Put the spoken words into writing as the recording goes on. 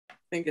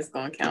think it's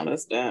gonna count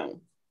us down.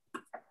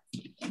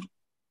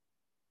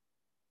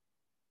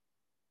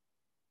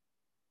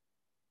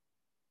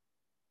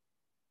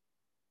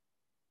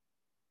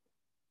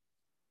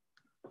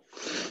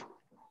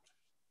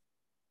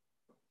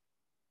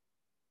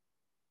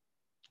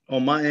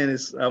 On my end,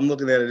 I'm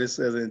looking at it. It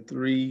says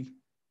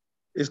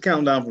it's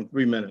counting down from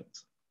 3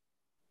 minutes.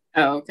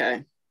 Oh,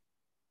 okay.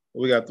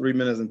 We got 3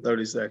 minutes and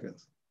 30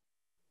 seconds.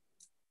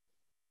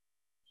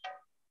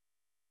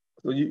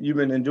 So you've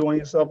been enjoying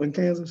yourself in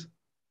Kansas?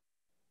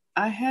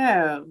 I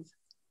have.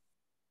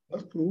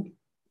 That's cool.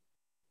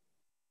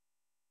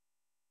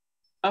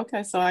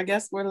 Okay, so I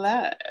guess we're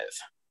live.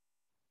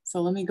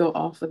 So let me go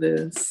off of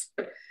this.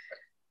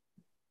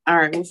 All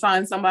right, we'll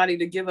find somebody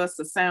to give us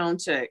a sound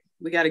check.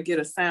 We got to get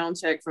a sound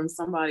check from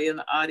somebody in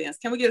the audience.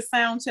 Can we get a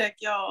sound check,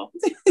 y'all?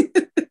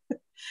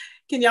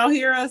 Can y'all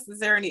hear us? Is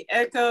there any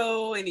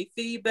echo, any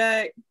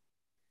feedback?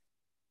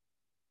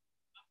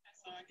 Okay,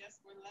 so I guess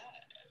we're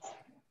live.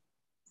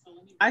 So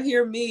I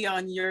hear me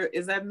on your,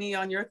 is that me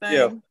on your thing?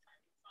 Yeah,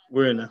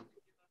 we're in there.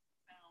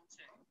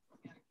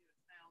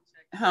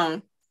 Huh?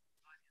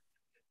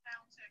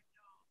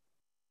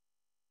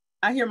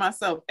 I hear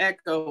myself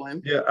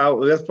echoing. Yeah,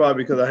 that's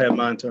probably because I had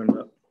mine turned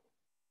up.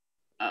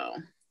 Oh.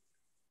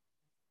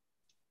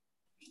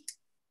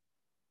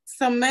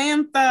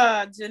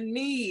 Samantha,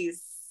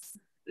 Janice,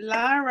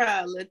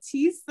 Lara,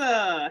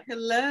 Letisa.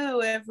 Hello,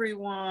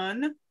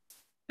 everyone.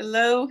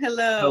 Hello.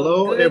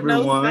 Hello, good,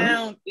 everyone. No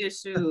sound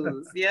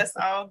issues. Yes,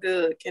 all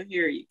good. Can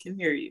hear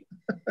you.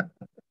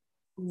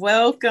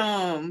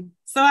 Welcome.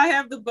 So I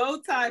have the bow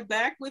tie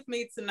back with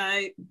me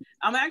tonight.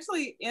 I'm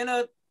actually in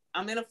a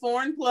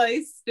foreign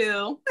place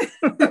still.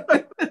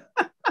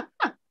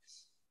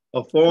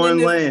 A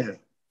foreign land.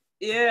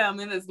 Yeah, I'm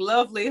in this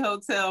lovely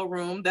hotel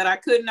room that I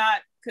could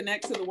not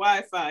connect to the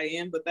Wi-Fi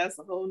in, but that's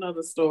a whole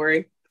nother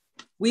story.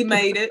 We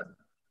made it.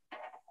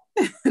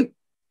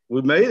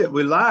 We made it.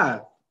 We're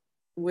live.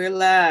 We're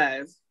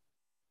live.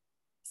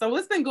 So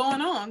what's been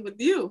going on with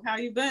you? How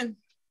you been?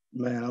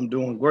 Man, I'm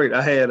doing great.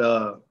 I had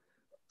a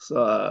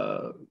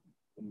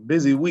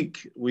busy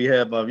week. We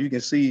have you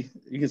can see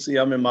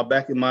I'm in my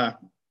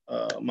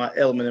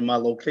element in my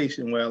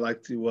location where I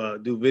like to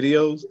do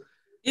videos.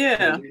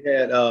 Yeah. And we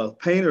had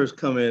painters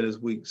come in this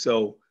week,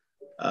 so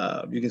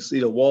you can see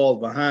the walls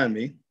behind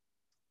me.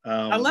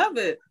 I love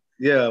it.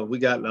 Yeah, we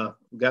got the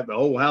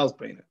whole house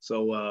painted.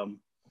 So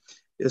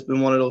it's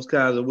been one of those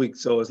kinds of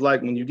weeks. So it's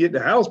like when you get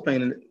the house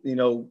painted, you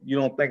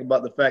don't think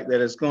about the fact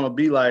that it's going to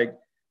be like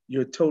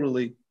you're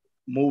totally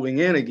moving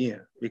in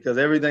again, because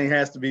everything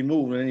has to be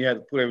moved and then you have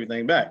to put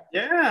everything back.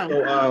 Yeah.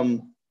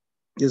 So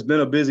it's been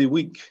a busy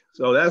week.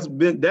 So that's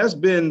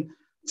been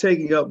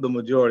taking up the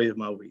majority of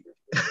my week.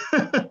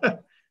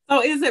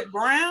 So is it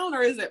brown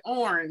or is it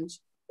orange?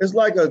 It's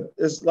like a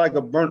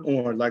burnt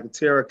orange, like a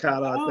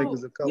terracotta, I think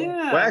is the color.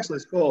 Yeah. Well, actually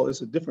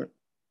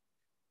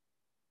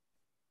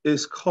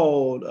it's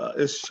called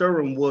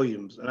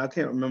Sherwin-Williams, and I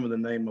can't remember the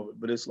name of it,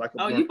 but it's like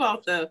you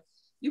bought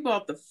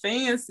the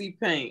fancy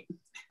paint.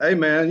 Hey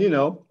man, we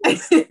do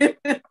it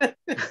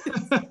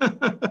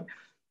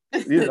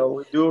you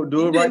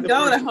right. Didn't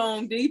go to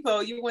Home Depot.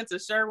 You went to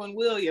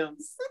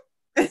Sherwin-Williams.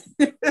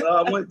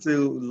 I went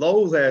to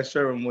Lowe's, had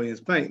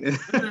Sherwin-Williams paint.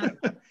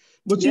 Mm-hmm.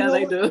 But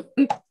they do.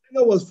 You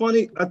know what's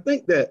funny? I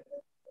think that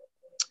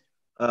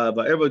if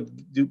I ever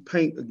do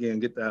paint again,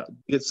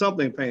 get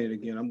something painted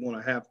again, I'm going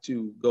to have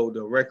to go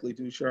directly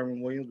to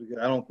Sherwin-Williams,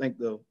 because I don't think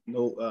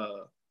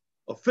no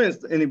offense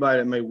to anybody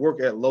that may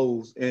work at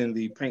Lowe's in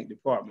the paint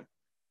department,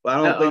 but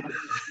I don't think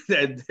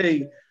that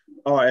they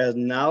are as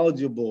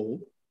knowledgeable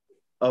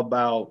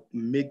about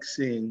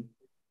mixing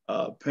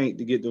paint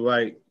to get the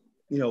right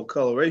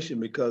coloration,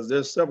 because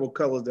there's several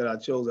colors that I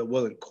chose that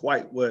wasn't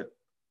quite what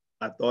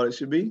I thought it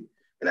should be.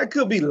 And that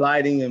could be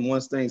lighting and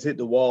once things hit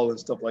the wall and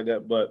stuff like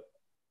that. But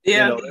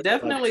yeah,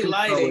 definitely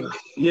like lighting. Colors.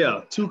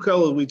 Yeah, 2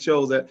 colors we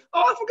chose that.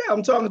 Oh, I forgot,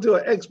 I'm talking to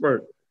an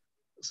expert.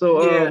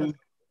 So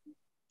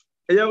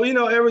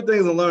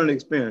everything's a learning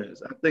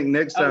experience. I think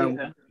next time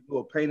we do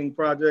a painting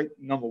project,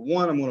 number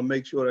one, I'm going to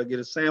make sure that I get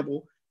a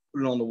sample,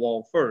 put it on the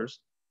wall first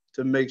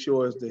to make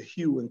sure it's the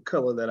hue and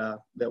color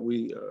that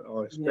we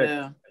are expecting.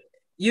 Yeah.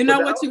 You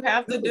know what you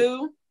have to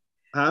do?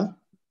 Huh?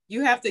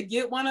 You have to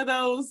get one of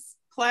those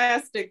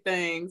plastic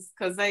things,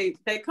 because they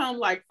come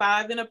like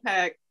 5 in a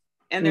pack,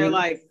 and they're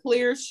like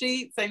clear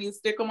sheets, and you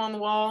stick them on the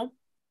wall,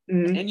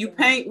 and you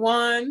paint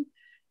one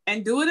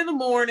and do it in the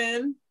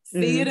morning,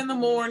 see it in the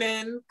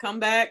morning, come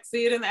back,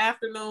 see it in the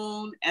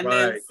afternoon, and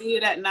then see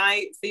it at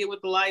night, see it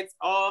with the lights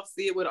off,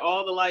 see it with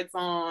all the lights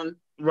on.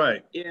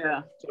 Right.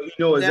 Yeah. So you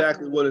know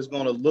exactly what it's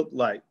going to look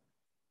like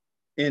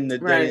in the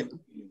day.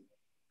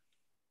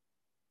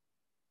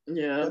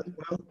 Yeah.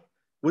 Well,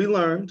 we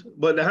learned,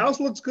 but the house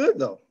looks good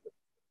though.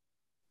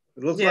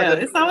 It looks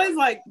it's always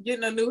like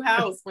getting a new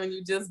house when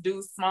you just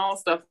do small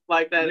stuff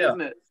like that, isn't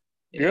it?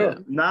 Yeah.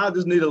 Now I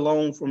just need a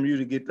loan from you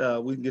to get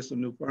we can get some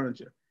new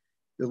furniture.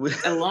 A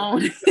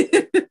loan.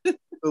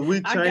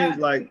 We changed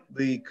like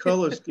the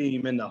color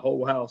scheme in the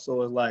whole house,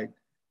 so it's like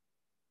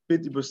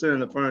 50% of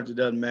the furniture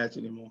doesn't match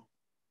anymore.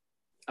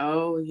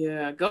 Oh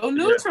yeah, go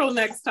neutral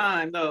next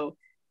time though.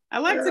 I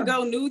like to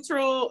go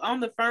neutral on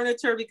the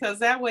furniture because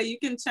that way you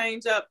can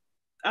change up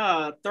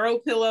throw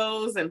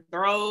pillows and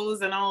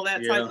throws and all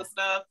that type of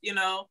stuff, you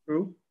know.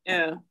 True.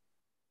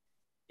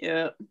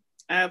 Yeah,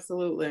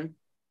 absolutely.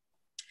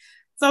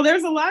 So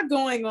there's a lot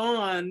going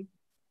on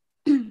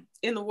in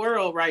the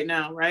world right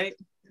now, right?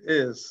 It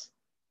is.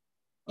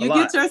 You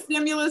get your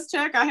stimulus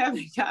check? I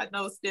haven't got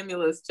no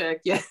stimulus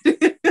check yet.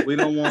 We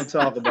don't want to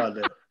talk about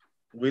that.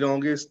 We don't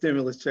get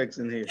stimulus checks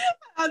in here.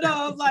 I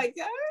know. I'm like,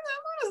 I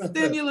don't want a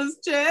stimulus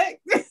check.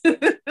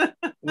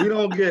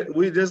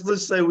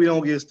 Let's say we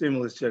don't get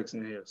stimulus checks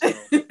in here. So.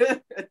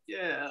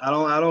 Yeah. I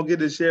don't get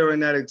to share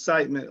in that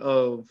excitement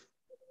of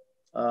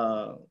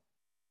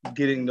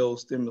getting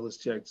those stimulus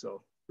checks.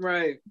 So.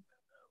 Right.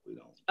 We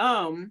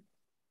don't.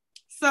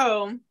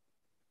 So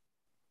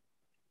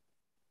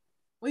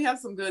we have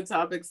some good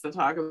topics to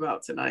talk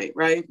about tonight,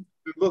 right?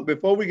 Look,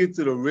 before we get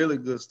to the really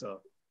good stuff,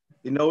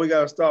 we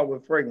got to start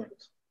with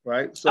fragrance,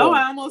 right? So,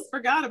 I almost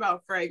forgot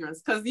about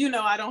fragrance because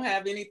I don't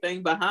have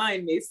anything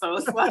behind me, so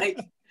it's like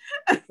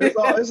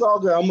it's all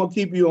good. I'm gonna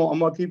keep you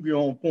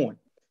on point.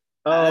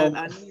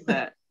 I need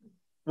that.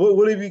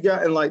 What have you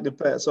got in like the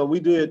past? So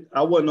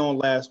I wasn't on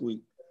last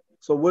week.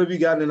 So what have you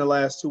gotten in the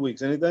last 2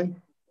 weeks?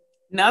 Anything?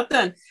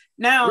 Nothing.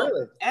 Now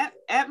really?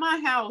 at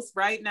my house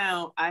right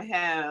now, I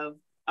have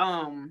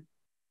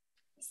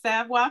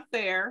Savoir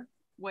Faire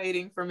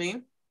waiting for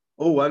me.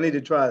 Oh, I need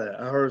to try that.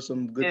 I heard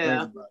some good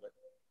things about it.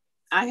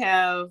 I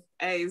have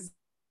a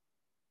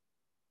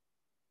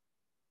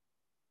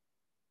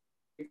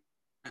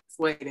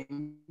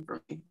waiting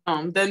for me.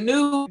 The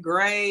new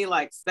gray,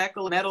 like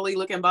speckle metally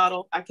looking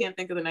bottle. I can't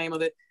think of the name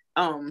of it.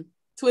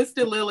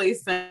 Twisted Lily.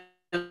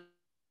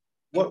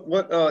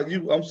 What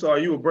I'm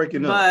sorry, you were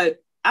breaking up.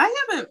 But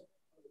I haven't.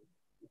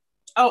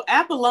 Oh,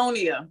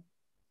 Apollonia.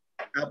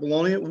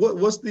 Apollonia.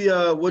 What's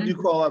the what do you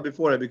call out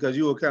before that? Because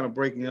you were kind of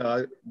breaking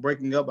up.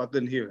 I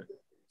couldn't hear it.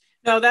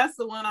 No, that's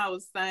the one I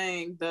was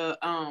saying. The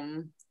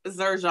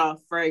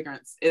Xerjoff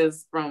fragrance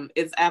it's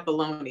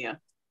Apollonia.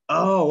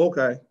 Oh,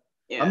 okay.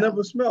 Yeah. I've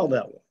never smelled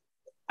that one.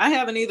 I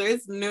haven't either.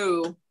 It's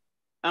new.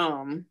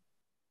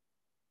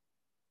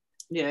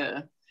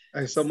 Yeah.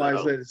 Hey, somebody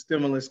said the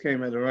stimulus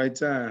came at the right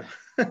time.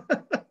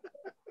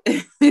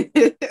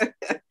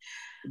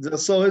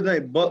 So his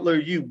name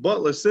Butler.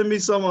 Butler, send me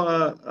some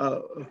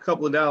a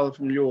couple of dollars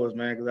from yours,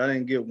 man, because I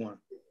didn't get one.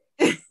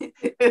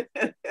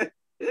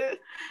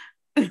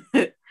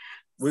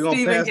 We're gonna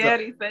Stephen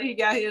Gaddy said he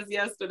got his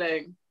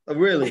yesterday.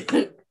 Really?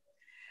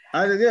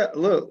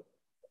 Look.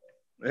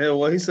 Yeah,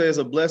 well, he says it's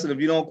a blessing if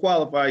you don't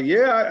qualify.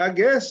 Yeah, I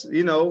guess it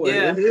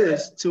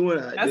is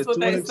That's what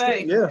they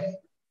say. Yeah,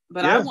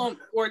 but I want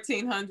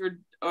 $1,400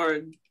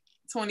 or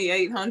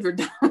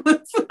 $2,800.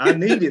 I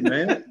need it,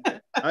 man.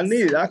 I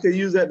need it. I could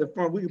use that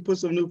we could put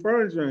some new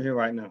furniture in here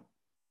right now.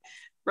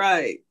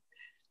 Right.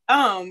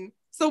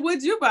 So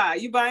what'd you buy?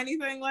 You buy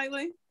anything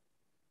lately?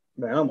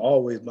 Man, I'm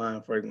always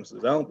buying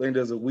fragrances. I don't think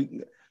there's a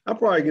week. I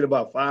probably get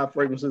about 5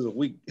 fragrances a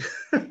week.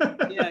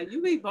 Yeah,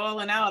 you be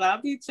balling out.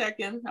 I'll be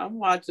checking. I'm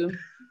watching.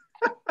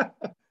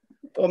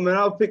 Oh man,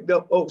 I picked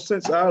up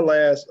since our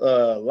last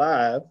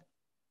live.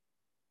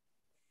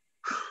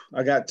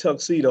 I got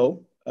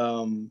Tuxedo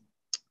from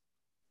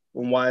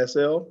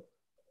YSL.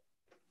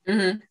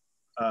 Mm-hmm.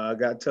 I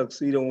got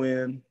Tuxedo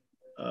in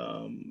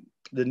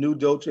the new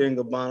Dolce &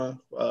 Gabbana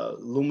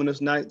Luminous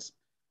Nights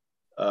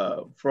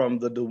from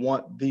the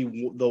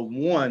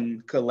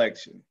one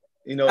collection.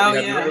 You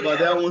heard about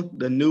that one?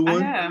 The new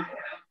one?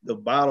 The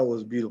bottle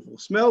was beautiful.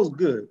 Smells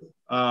good.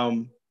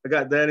 I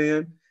got that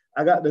in.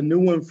 I got the new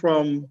one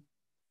from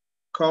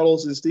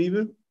Carlos and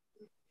Steven.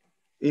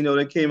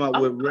 They came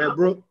out with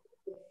Redbrook.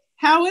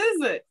 How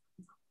is it?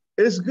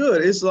 It's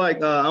good. It's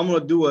like I'm gonna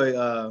do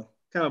a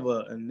kind of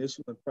a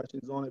initial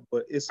impressions on it,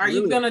 but it's. Are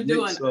you gonna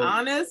do an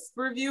honest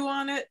review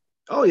on it?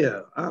 Oh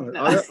yeah,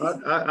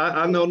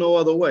 I know no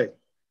other way.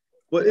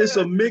 But it's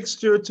a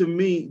mixture to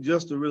me,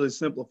 just to really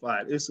simplify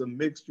it. It's a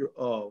mixture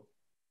of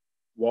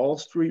Wall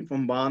Street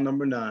from Bond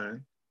Number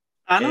 9.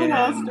 I know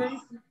Wall Street.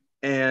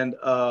 And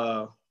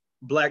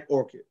Black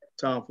Orchid,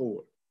 Tom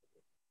Ford.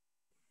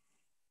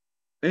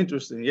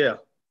 Interesting, yeah.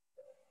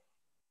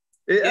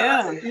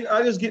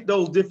 I just get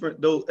those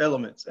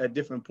elements at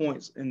different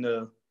points in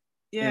the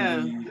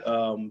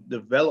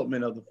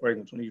development of the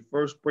fragrance. When you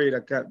first spray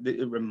it,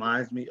 it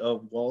reminds me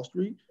of Wall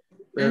Street.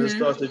 But as it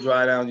starts to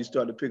dry down, you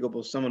start to pick up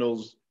on some of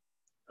those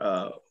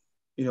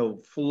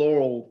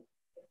floral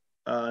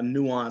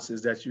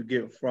nuances that you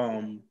get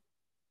from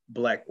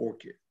Black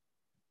Orchid.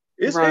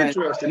 It's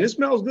interesting. It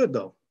smells good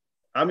though.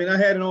 I mean, I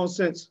had it on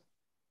since,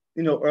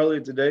 earlier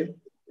today.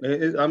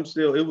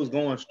 It was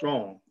going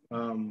strong.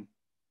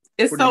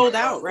 It's sold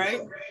out,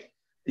 right?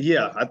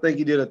 Yeah, I think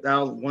he did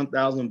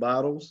 1,000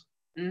 bottles.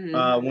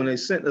 Mm-hmm. When they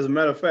sent, as a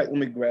matter of fact, let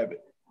me grab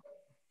it.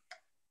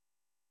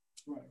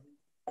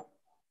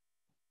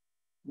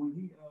 When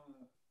he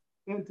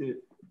sent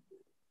it,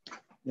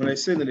 when they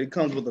send it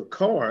comes with a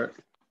card,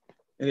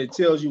 and it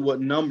tells you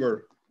what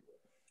number.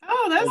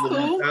 Oh, that's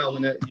cool.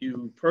 1,000 that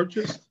you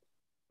purchased.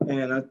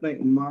 And I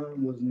think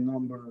mine was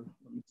number,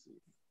 let me see.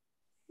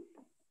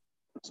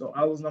 So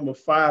I was number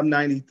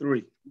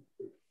 593.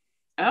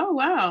 Oh,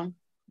 wow.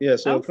 Yeah,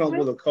 so it Okay. comes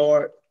with a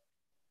card.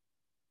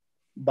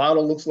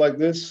 Bottle looks like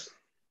this.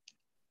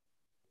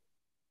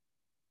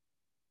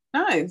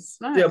 Nice.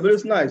 Yeah, but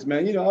it's nice,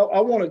 man. You know, I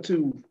wanted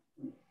to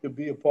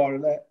be a part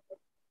of that.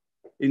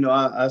 You know,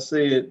 I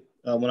said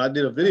when I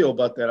did a video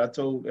about that, I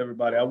told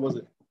everybody I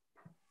wasn't,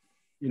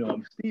 you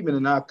know, Stephen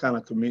and I kind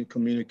of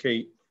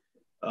communicate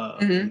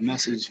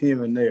message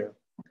here and there.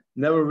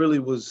 Never really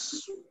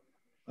was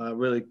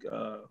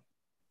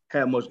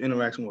had much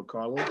interaction with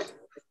Carlos.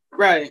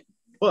 Right.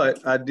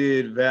 But I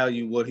did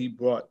value what he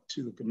brought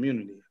to the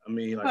community. I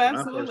mean, like when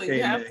I first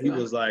came in, he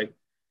was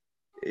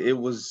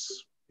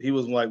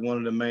like one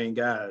of the main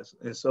guys.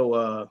 And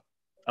so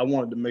I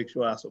wanted to make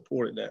sure I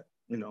supported that,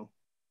 you know,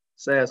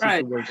 sad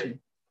situation.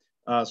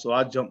 Right. So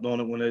I jumped on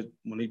it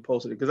when he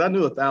posted it because I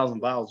knew 1,000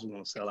 bottles was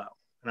going to sell out.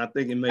 And I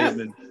think it may have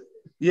been,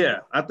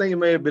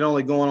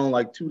 only going on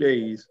like 2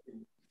 days.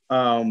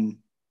 And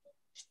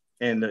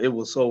it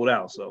was sold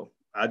out. So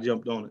I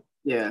jumped on it.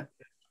 Yeah.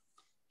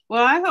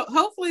 Well,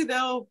 hopefully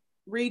they'll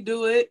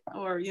redo it,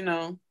 or, you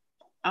know,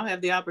 I'll have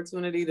the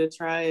opportunity to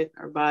try it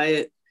or buy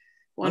it.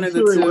 One of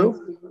the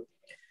two.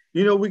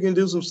 You know, we can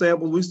do some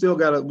samples. We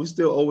still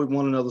owe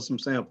one another some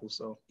samples.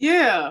 So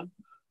yeah,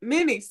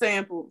 many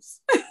samples.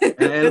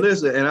 and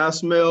listen, and I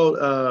smelled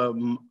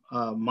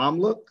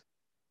Mamluk.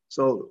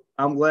 So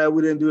I'm glad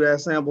we didn't do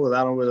that sample because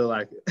I don't really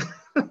like it.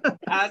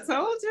 I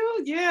told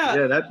you, yeah.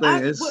 Yeah, that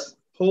thing is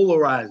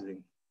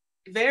polarizing.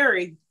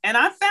 Very. And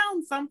I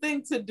found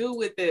something to do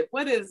with it.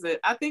 What is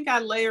it? I think I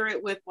layer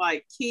it with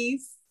like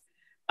Keys.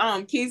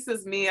 Keys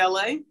is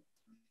Miele.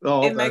 Oh,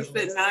 okay. It makes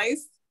it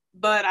nice,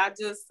 but I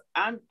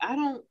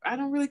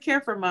don't really care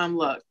for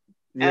Mamluk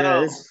at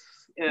all.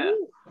 Yeah.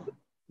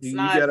 You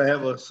gotta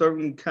have a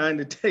certain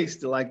kind of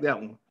taste to like that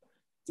one.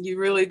 You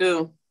really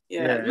do.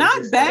 Yeah.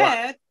 Not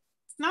bad.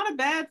 It's not a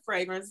bad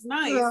fragrance. It's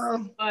nice,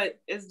 but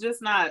it's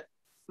just not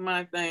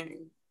my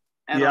thing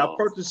at all. I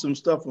purchased some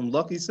stuff from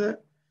Lucky Scent.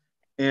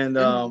 And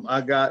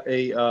I got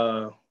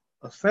a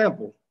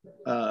sample.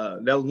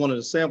 That was one of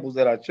the samples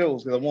that I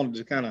chose because I wanted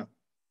to kind of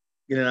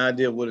get an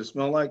idea of what it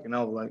smelled like. And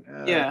I was like,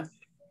 yeah.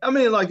 I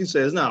mean, like you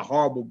said, it's not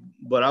horrible,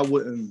 but I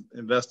wouldn't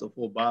invest a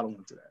full bottle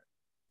into that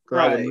because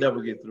I would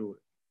never get through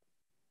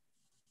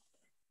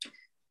it.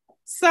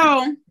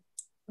 So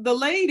the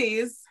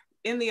ladies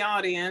in the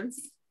audience,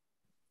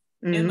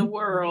 in the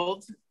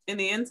world, in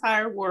the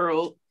entire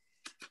world,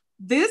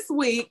 this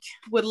week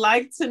would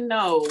like to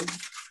know,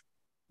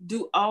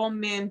 do all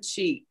men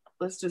cheat?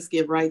 Let's just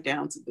get right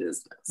down to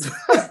business.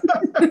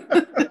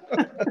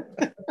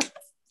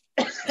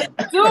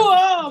 Do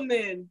all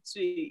men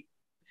cheat?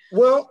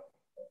 Well,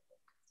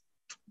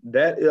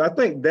 I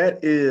think that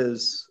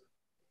is,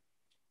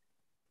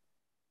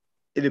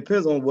 it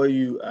depends on where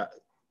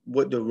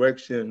what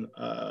direction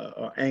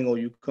or angle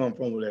you come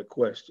from with that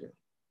question.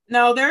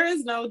 No, there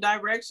is no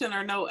direction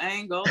or no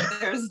angle.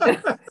 There's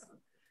just...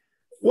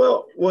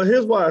 Well,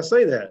 here's why I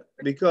say that,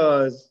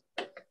 because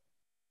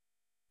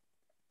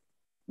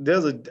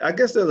I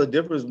guess there's a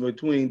difference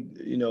between,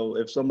 you know,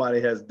 if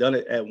somebody has done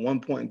it at one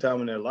point in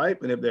time in their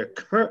life and if they're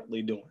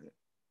currently doing it.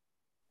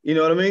 You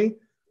know what I mean?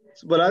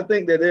 But I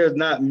think that there's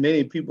not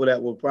many people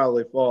that will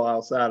probably fall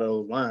outside of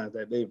those lines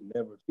that they've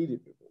never cheated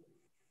before.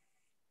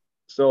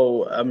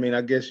 So, I mean,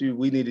 I guess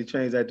we need to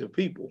change that to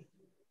people.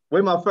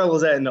 Where my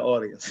fellas at in the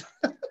audience?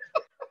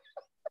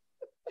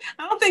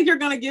 I don't think you're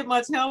going to get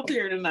much help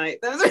here tonight.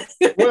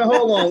 Well,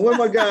 hold on. Where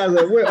my guys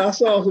at? I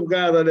saw some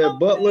guys out there.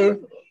 Butler,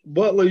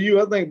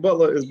 I think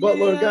Butler is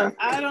Butler a guy?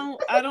 I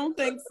don't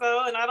think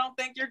so, and I don't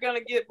think you're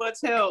gonna get much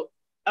help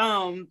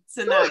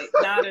tonight.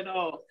 Not at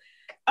all.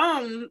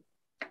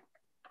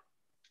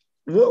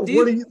 What do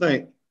you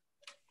think?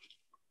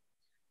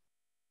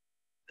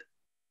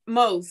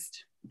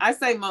 Most. I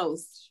say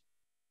most.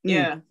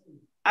 Yeah.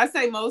 I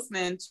say most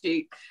men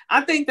cheat.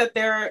 I think that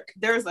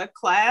there's a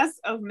class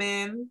of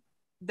men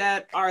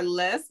that are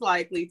less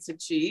likely to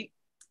cheat.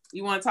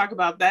 You want to talk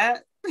about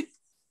that?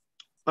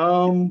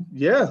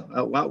 Yeah,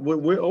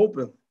 we're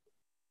open.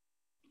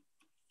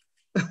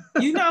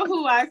 You know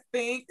who I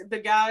think the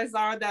guys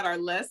are that are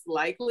less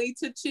likely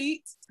to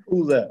cheat?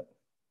 Who's that?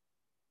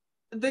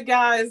 The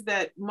guys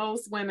that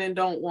most women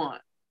don't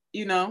want,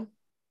 you know?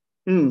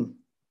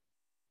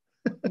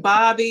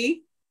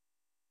 Bobby,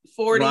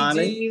 40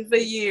 Bonnie, G's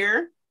a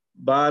year.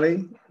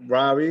 Bonnie,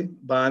 Robbie,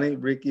 Bonnie,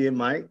 Ricky, and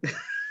Mike.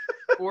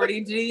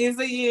 40 G's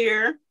a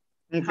year.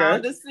 Okay.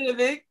 Honda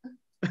Civic.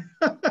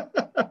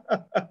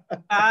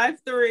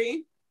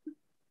 5'3".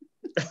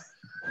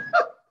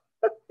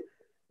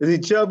 Is he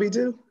chubby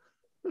too?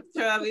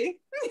 Chubby.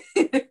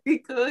 He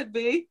could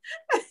be.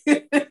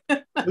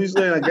 You're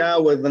saying a guy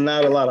with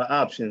not a lot of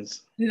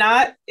options.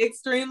 Not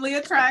extremely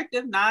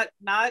attractive, not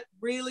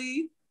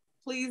really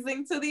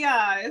pleasing to the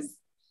eyes.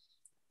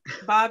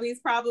 Bobby's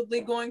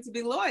probably going to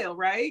be loyal,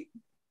 right?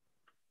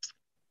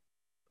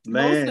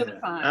 Man, most of the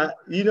time.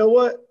 You know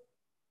what?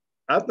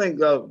 I think,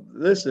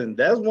 listen,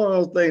 that's one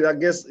of those things, I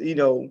guess, you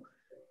know,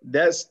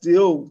 that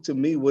still, to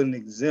me, wouldn't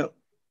exempt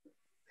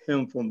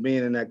him from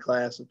being in that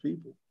class of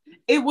people.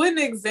 It wouldn't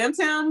exempt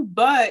him,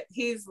 but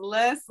he's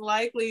less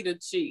likely to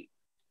cheat.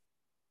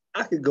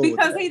 I could go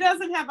because he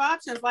doesn't have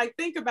options. Like,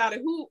 think about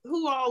it.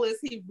 Who all is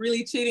he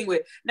really cheating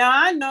with? Now,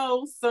 I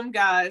know some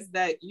guys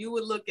that you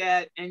would look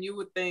at and you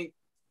would think,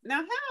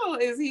 now, how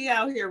is he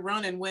out here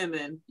running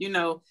women? You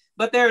know,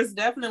 but there's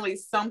definitely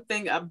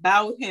something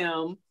about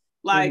him.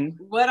 Like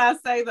what I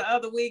say the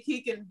other week,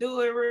 he can do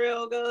it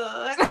real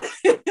good.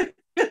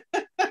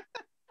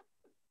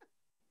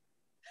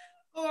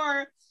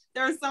 Or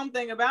there's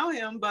something about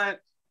him,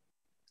 but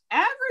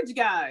average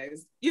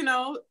guys, you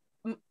know,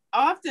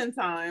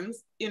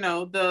 oftentimes, you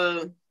know,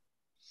 the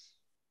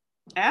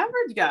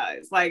average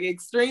guys, like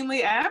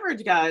extremely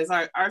average guys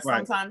are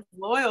sometimes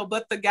loyal,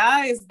 but the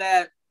guys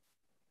that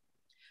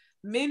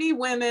many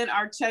women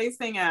are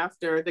chasing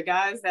after, the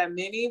guys that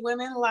many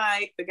women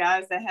like, the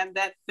guys that have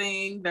that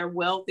thing, they're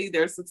wealthy,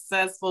 they're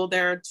successful,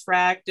 they're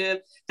attractive.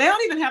 They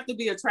don't even have to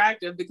be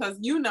attractive because,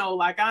 you know,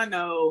 like I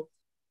know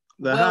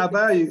the high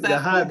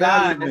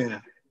value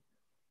men.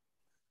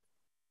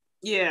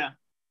 Yeah,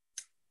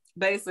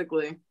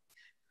 basically.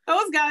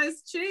 Those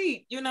guys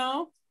cheat, you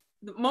know,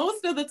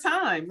 most of the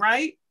time,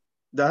 right?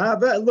 The high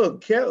value.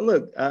 Look,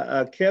 Kevin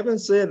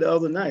said the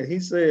other night. He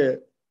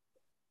said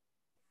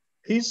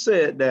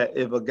that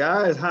if a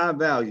guy is high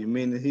value,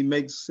 meaning he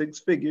makes 6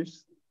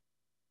 figures,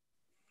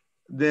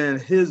 then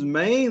his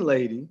main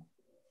lady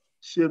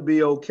should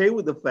be okay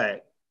with the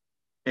fact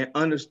and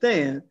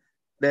understand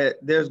that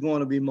there's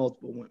going to be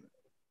multiple women.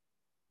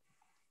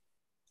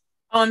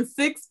 On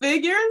 6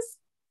 figures?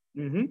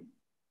 Mm-hmm.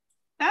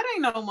 That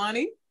ain't no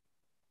money.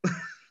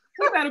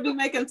 He better be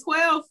making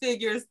 12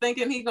 figures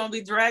thinking he's going to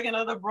be dragging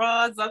other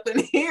broads up in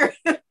here.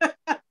 6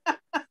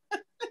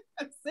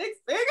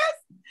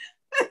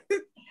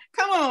 figures?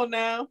 Come on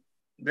now.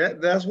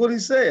 That's what he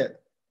said.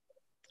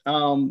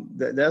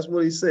 That's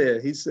what he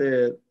said. He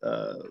said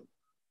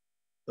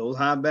those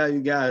high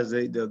value guys,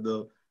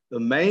 the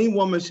main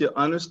woman should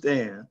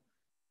understand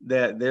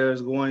that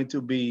there's going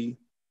to be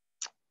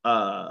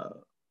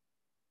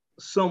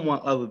someone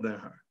other than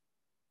her.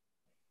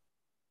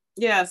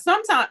 Yeah,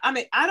 sometimes, I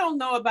mean, I don't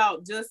know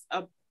about just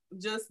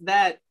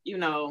that, you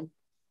know,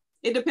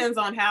 it depends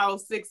on how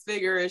 6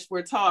 figure-ish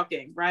we're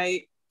talking,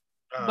 right?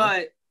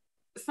 But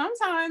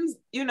sometimes,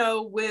 you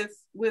know, with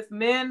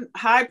men,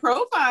 high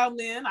profile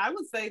men, I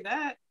would say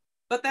that,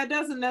 but that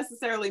doesn't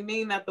necessarily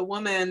mean that the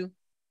woman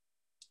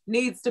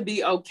needs to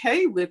be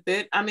okay with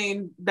it. I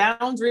mean,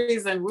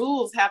 boundaries and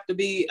rules have to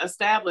be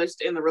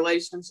established in the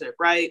relationship,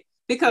 right?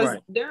 Because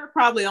there are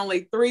probably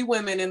only 3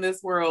 women in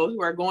this world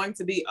who are going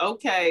to be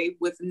okay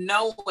with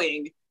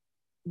knowing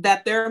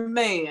that their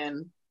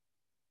man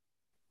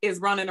is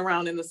running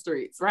around in the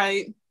streets,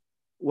 right?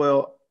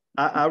 Well,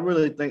 I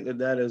really think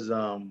that is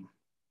okay.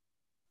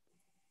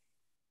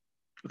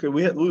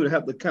 We would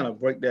have to kind of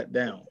break that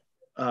down,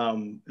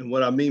 and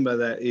what I mean by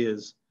that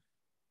is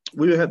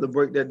we would have to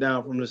break that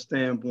down from the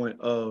standpoint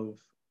of,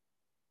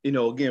 you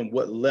know, again,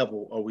 what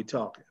level are we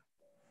talking?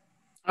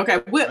 Okay,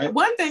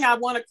 one thing I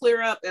want to clear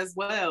up as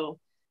well,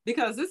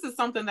 because this is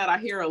something that I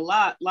hear a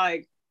lot,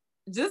 like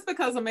just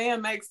because a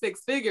man makes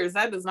 6 figures,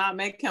 that does not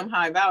make him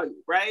high value,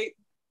 right?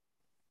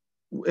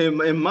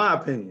 In my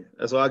opinion.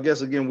 So I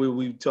guess, again,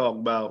 we talk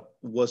about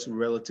what's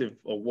relative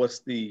or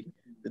what's the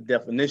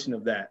definition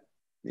of that,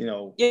 you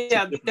know.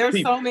 Yeah,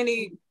 there's so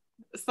many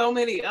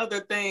other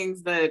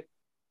things that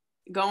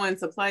go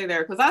into play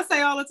there. Because I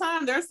say all the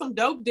time, there's some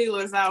dope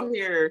dealers out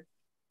here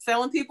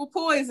selling people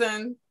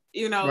poison,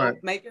 you know,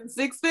 making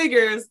 6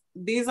 figures.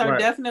 These are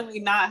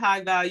definitely not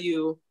high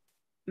value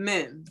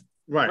men.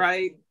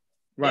 Right.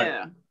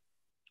 Yeah.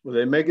 Well,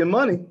 they're making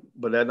money,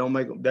 but that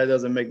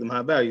doesn't make them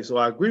high value. So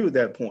I agree with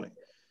that point.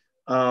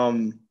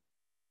 But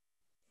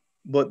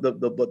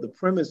the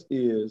premise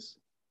is,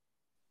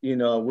 you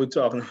know, we're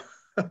talking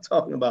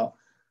about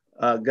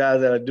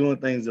guys that are doing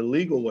things the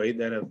legal way,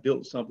 that have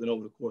built something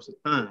over the course of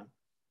time,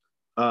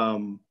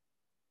 and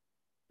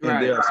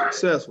they are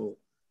successful.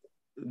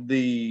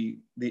 The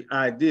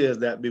idea is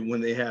that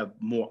when they have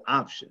more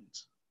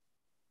options.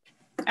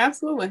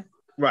 Absolutely.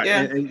 Right.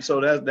 Yeah. And so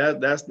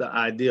that's the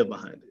idea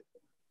behind it.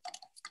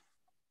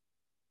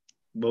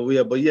 But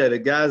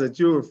the guys that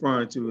you're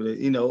referring to,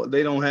 you know,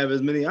 they don't have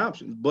as many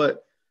options.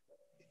 But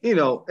you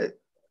know,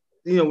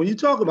 when you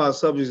talk about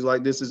subjects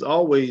like this, it's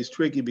always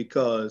tricky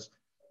because,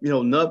 you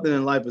know, nothing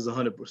in life is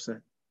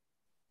 100%.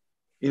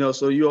 You know,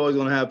 so you're always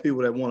going to have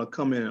people that want to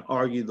come in and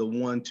argue the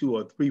 1%, 2%,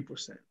 or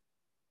 3%.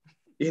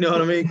 You know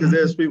what I mean? Because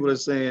there's people that are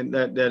saying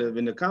that have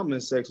in the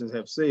comment sections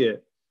have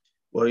said,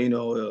 well, you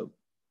know,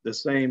 the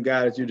same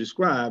guy that you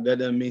described, that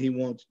doesn't mean he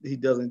won't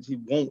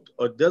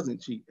or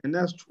doesn't cheat, and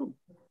that's true.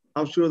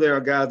 I'm sure there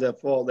are guys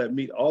that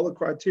meet all the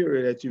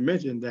criteria that you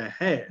mentioned that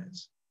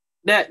has.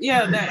 That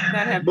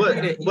have.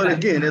 But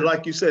again,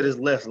 like you said, it's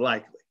less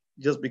likely,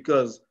 just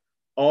because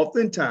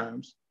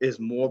oftentimes it's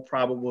more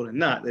probable than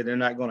not that they're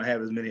not going to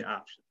have as many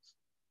options.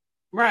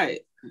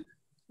 Right.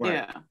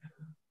 Yeah.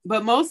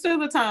 But most of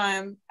the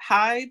time,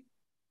 high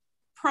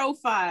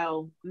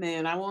profile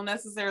men, I won't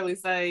necessarily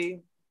say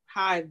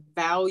high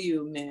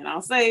value men.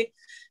 I'll say,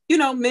 you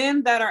know,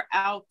 men that are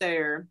out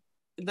there.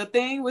 The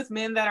thing with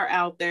men that are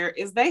out there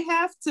is they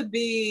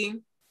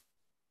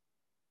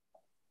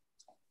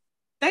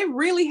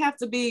really have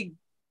to be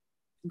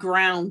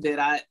grounded,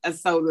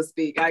 so to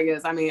speak, I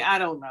guess. I mean, I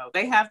don't know.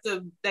 They have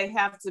to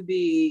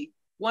be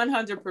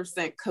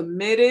 100%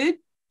 committed,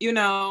 you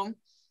know.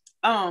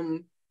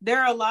 There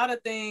are a lot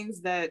of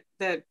things that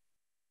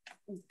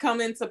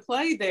come into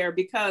play there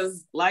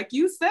because, like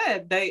you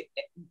said,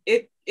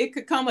 it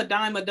could come a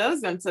dime a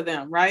dozen to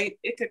them, right?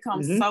 It could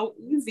come so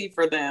easy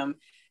for them.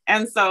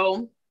 And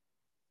so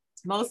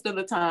most of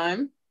the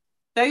time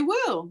they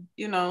will,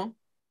 you know,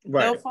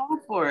 they'll fall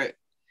for it.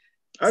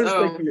 I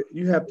just think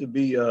you have to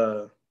be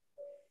a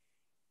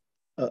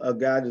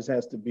guy just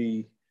has to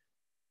be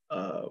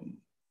because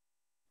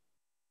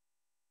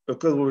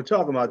when we're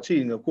talking about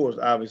cheating, of course,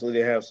 obviously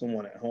they have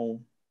someone at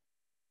home.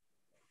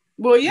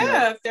 Well, yeah, you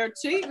know? If they're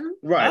cheating.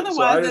 Right.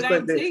 Otherwise, it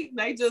ain't cheating.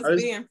 They just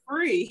being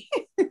free.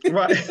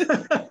 Right.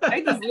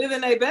 They just living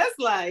their best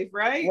life,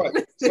 right?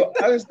 Right. So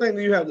I just think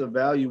that you have to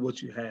value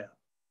what you have,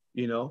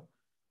 you know.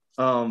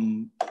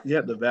 You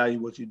have to value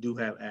what you do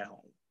have at home.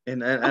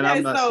 And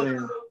I'm not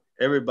saying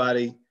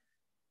everybody's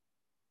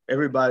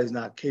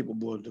not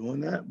capable of doing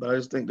that, but I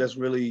just think that's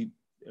really,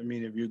 I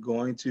mean, if you're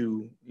going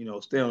to, you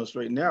know, stay on the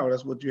straight and narrow,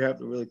 that's what you have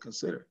to really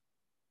consider.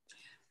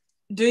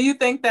 Do you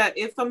think that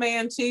if a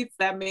man cheats,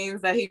 that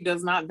means that he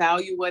does not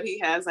value what he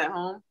has at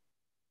home?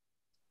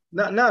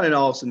 Not in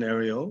all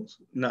scenarios,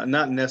 not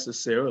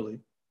necessarily.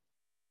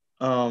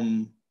 As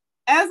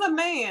a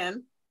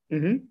man,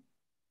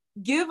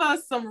 give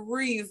us some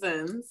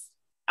reasons,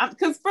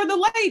 because for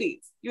the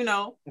ladies, you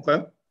know,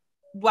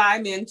 why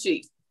men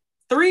cheat.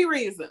 3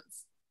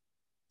 reasons.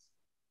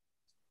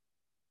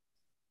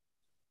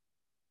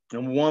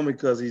 Number 1,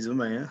 because he's a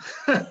man.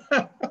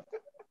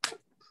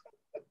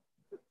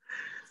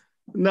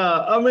 No,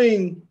 I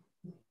mean,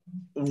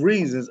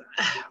 reasons,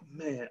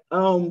 man.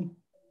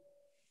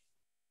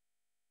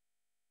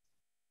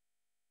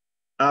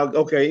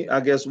 Okay, I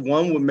guess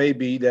one would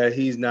maybe that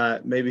he's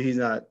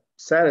not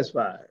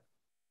satisfied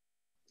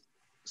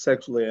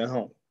sexually at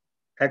home.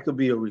 That could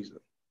be a reason.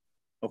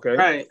 Okay.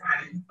 Right.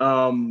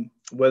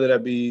 Whether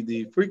that be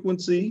the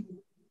frequency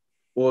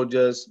or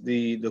just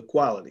the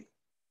quality.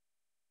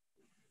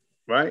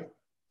 Right?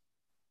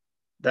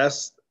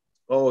 That's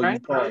right. You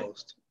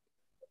paused.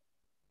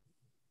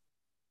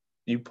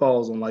 You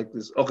paused on like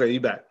this. Okay,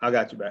 you back. I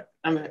got you back.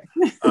 I'm back.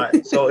 All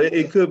right. So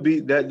it could be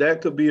that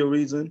could be a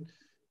reason.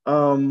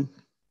 What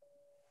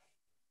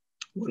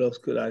else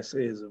could I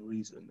say is a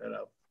reason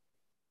that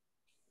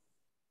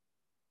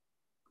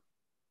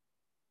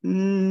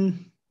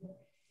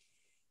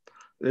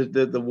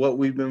what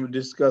we've been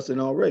discussing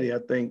already. I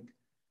think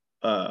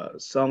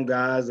some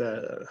guys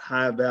are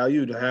high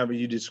value, to however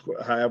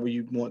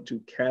you want to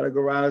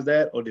categorize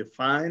that or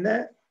define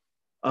that.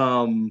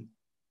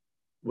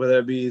 Whether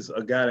it be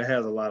a guy that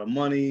has a lot of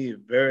money, a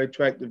very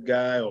attractive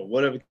guy, or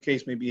whatever the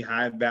case may be,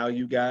 high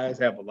value guys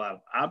have a lot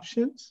of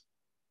options.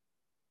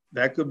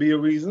 That could be a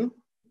reason.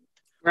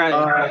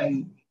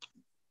 Right.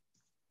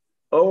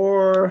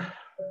 Or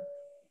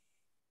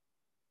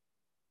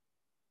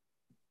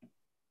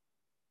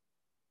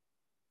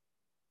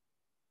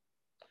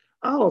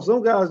I don't know,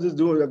 some guys just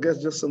do it, I guess,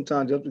 just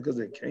sometimes just because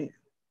they can.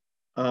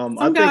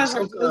 Some guys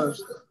are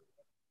just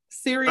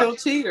serial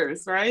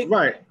cheaters, right?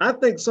 Right. I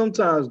think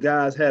sometimes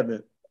guys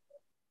haven't.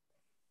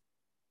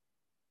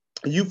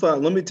 You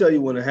find, let me tell you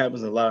when it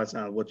happens a lot of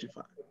times, what you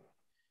find.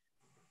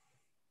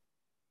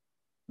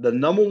 The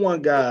number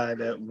 1 guy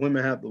that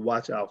women have to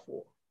watch out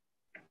for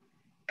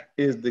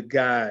is the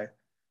guy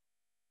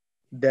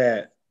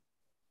that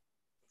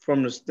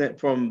from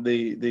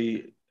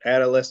the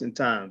adolescent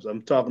times,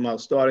 I'm talking about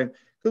starting,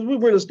 because we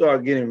really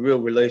start getting real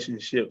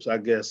relationships, I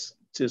guess,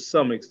 to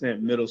some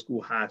extent, middle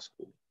school, high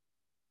school.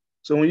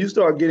 So when you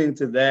start getting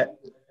to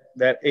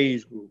that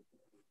age group,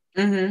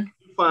 you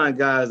find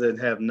guys that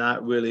have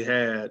not really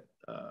had,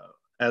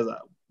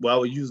 I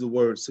would use the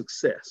word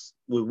success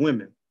with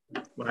women,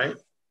 right?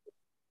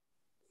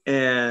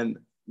 And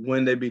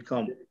when they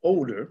become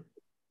older,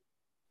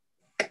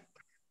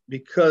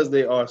 because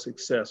they are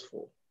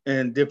successful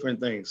in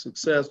different things,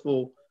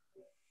 successful,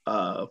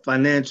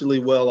 financially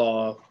well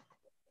off,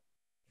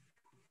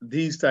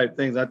 these type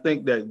things, I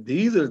think that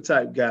these are the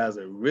type guys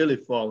that really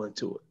fall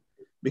into it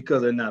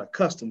because they're not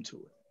accustomed to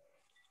it.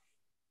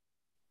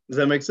 Does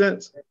that make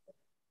sense?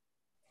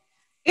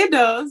 It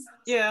does,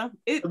 yeah.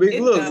 Look,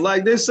 does.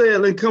 Like they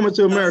said in Coming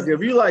to America,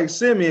 if you like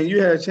Simeon,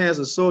 you had a chance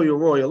to sow your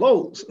royal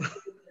oats.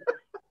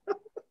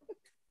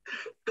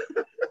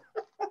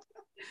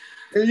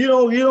 And you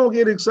don't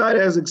get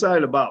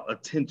excited about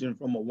attention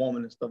from a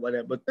woman and stuff like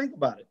that. But think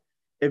about it.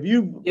 If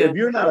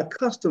you're not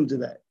accustomed to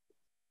that,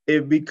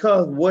 if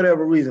because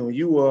whatever reason, when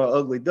you were an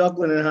ugly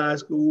duckling in high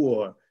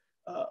school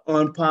or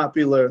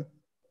unpopular,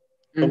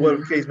 or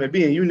whatever the case may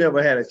be, and you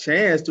never had a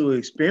chance to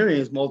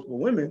experience multiple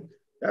women,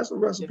 that's a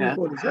recipe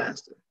for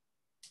disaster.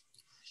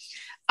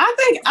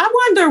 I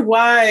wonder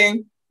why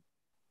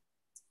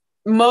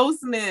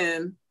most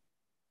men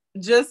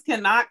just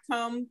cannot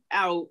come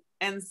out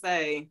and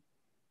say,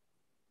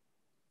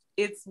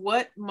 it's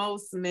what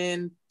most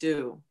men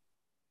do.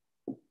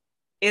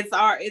 It's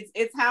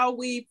how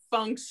we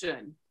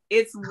function.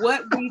 It's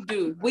what we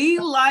do. We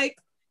like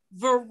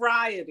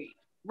variety,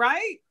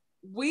 right?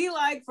 We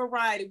like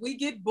variety. We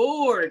get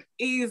bored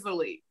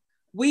easily.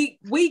 We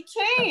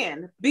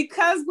can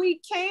because we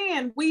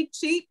can. We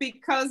cheat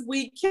because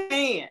we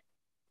can.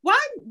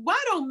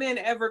 Why don't men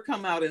ever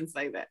come out and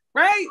say that?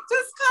 Right?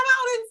 Just come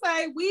out and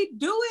say we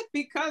do it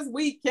because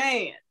we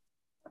can.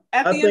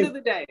 At the end of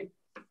the day.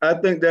 I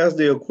think that's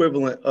the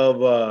equivalent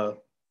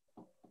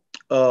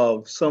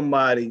of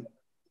somebody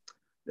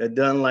that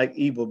doesn't like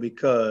evil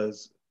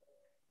because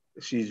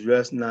she's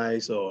dressed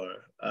nice or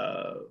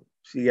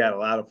she got a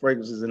lot of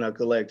fragrances in her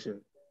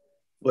collection.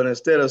 But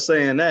instead of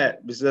saying that,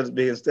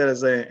 instead of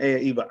saying,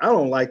 hey, Eva, I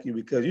don't like you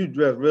because you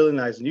dress really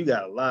nice and you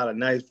got a lot of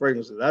nice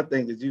fragrances, I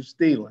think that you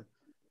stealing.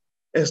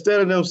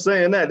 Instead of them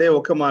saying that, they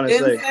will come out and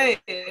say,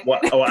 well,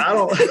 I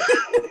don't.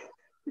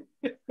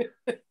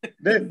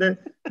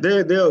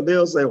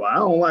 they'll say, well, I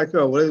don't like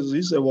her. Well,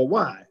 you say, well,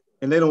 why?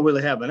 And they don't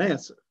really have an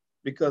answer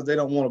because they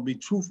don't want to be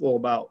truthful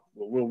about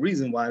the real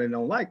reason why they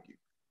don't like you.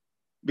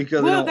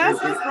 Because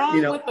that's what's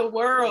wrong with the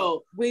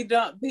world.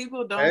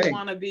 People don't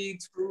want to be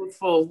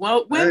truthful.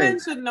 Well, women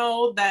should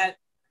know that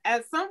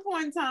at some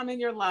point in time in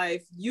your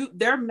life,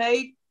 there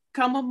may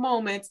come a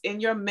moment in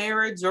your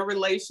marriage, your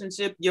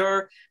relationship,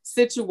 your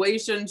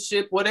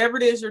situationship, whatever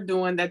it is you're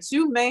doing, that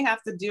you may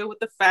have to deal with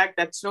the fact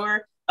that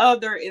your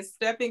other is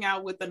stepping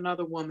out with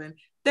another woman.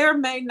 There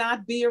may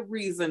not be a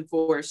reason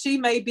for it. She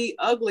may be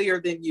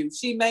uglier than you.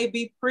 She may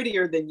be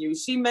prettier than you.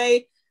 She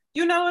may,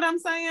 you know what I'm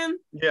saying?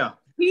 Yeah.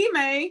 He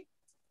may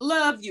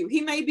love you.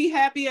 He may be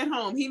happy at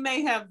home. He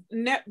may have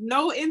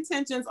no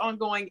intentions on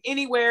going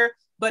anywhere,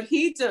 but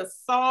he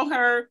just saw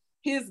her.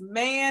 His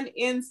man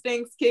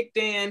instincts kicked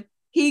in.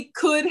 He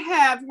could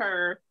have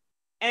her,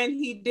 and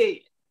he did.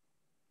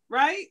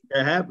 Right?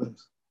 It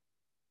happens.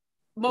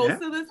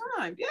 Most of the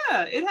time.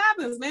 Yeah, it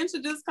happens. Men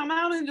should just come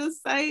out and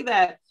just say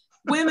that.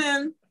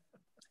 Women,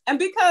 and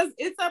because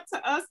it's up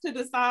to us to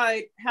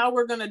decide how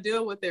we're going to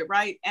deal with it,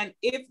 right? And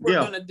if we're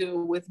going to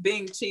deal with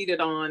being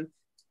cheated on,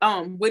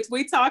 which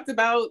we talked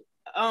about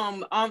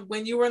on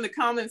when you were in the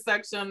comment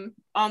section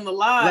on the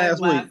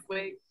live last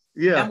week.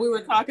 Yeah. And we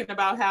were talking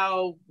about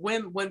how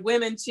when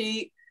women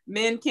cheat,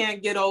 men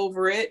can't get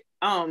over it.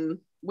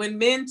 When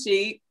men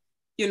cheat,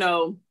 you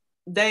know,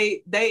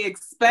 they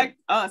expect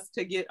us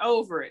to get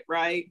over it,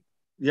 right?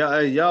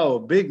 Yeah, y'all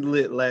were big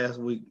lit last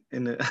week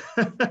in the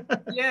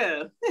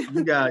yeah.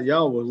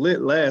 y'all were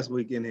lit last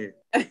week in here.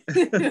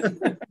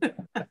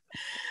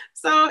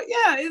 So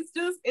yeah, it's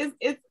just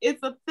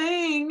it's a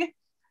thing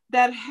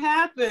that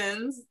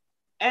happens,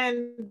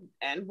 and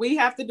we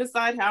have to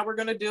decide how we're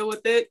going to deal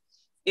with it.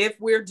 If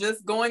we're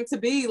just going to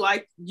be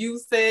like you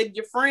said,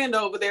 your friend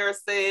over there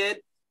said,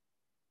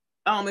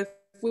 if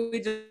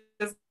we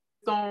just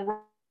gonna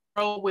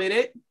roll with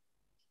it,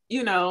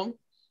 you know,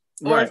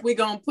 or if we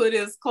gonna put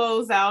his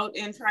clothes out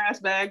in trash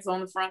bags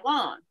on the front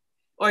lawn,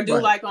 or do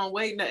like on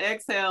Waiting to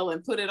Exhale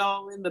and put it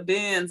all in the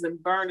bins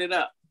and burn it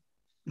up.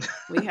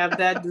 We have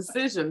that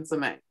decision to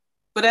make.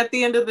 But at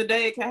the end of the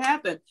day, it can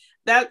happen.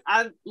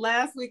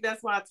 Last week,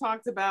 that's why I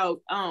talked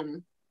about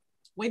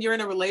when you're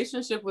in a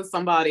relationship with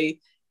somebody,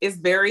 it's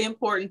very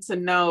important to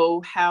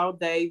know how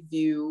they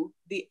view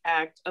the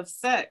act of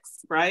sex,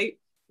 right?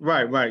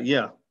 Right,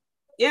 yeah.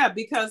 Yeah,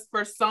 because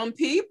for some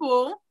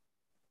people,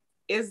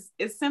 it's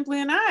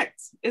simply an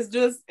act. It's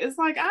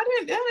like, that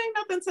ain't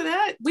nothing to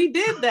that. We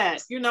did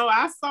that. You know,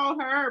 I saw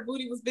her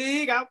booty was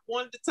big. I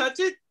wanted to touch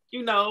it,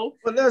 you know,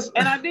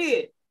 and I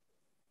did.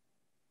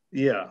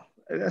 Yeah.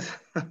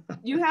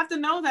 You have to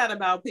know that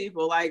about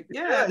people. Like,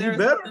 there's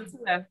something to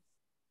that.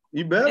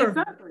 You better.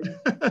 Exactly.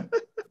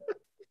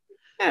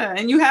 Yeah,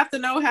 and you have to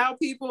know how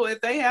people, if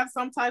they have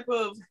some type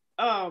of,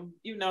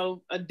 you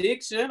know,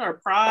 addiction or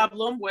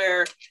problem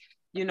where,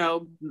 you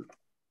know,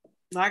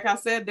 like I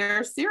said,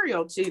 they're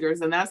serial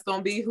cheaters and that's going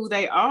to be who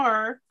they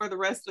are for the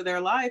rest of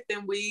their life,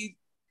 then we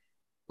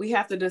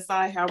have to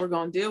decide how we're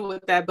going to deal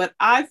with that. But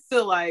I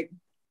feel like,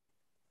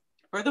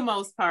 for the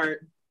most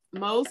part,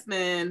 most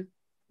men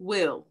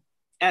will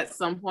at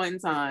some point in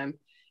time.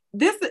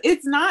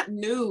 It's not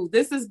new.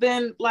 This has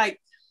been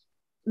like,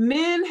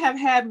 men have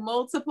had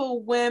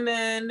multiple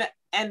women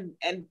and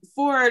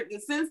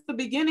since the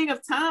beginning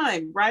of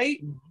time, right?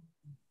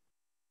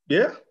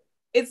 Yeah.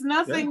 It's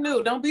nothing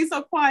new. Don't be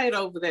so quiet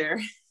over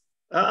there.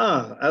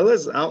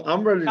 Listen,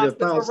 I'm ready to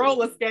pounce.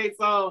 Roller skates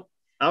on.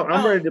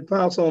 I'm ready to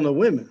pounce on the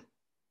women.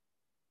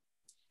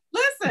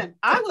 Listen,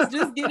 I was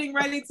just getting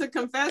ready to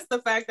confess the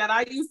fact that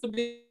I used to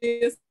be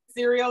a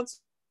serial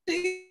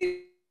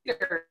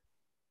cheater.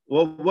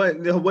 Well, wait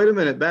a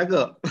minute. Back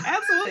up.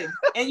 Absolutely.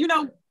 And you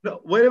know.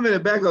 No, wait a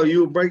minute. Back up.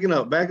 You were breaking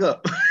up. Back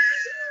up.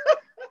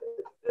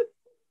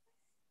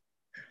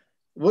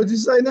 What'd you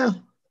say now?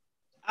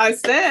 I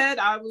said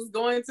I was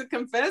going to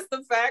confess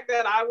the fact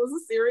that I was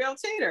a serial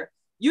cheater.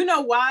 You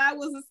know why I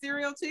was a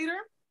serial cheater?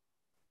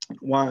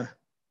 Why?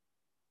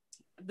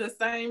 the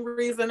same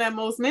reason that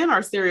most men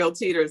are serial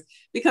cheaters,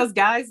 because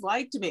guys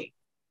liked me.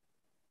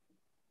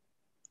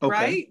 Okay.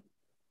 Right?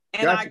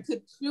 And gotcha. I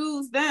could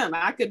choose them.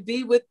 I could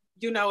be with,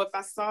 if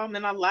I saw them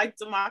and I liked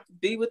them, I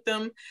could be with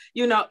them.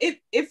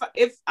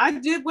 If I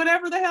did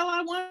whatever the hell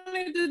I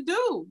wanted to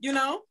do,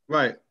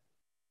 Right.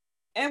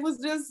 It was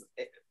just,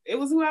 it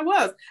was who I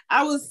was.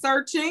 I was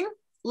searching.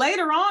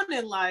 Later on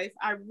in life,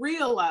 I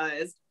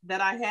realized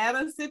that I had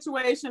a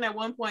situation at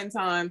one point in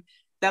time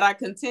that I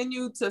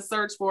continued to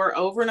search for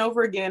over and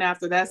over again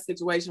after that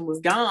situation was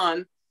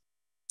gone.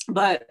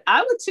 But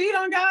I would cheat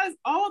on guys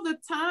all the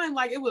time,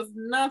 like it was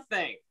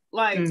nothing.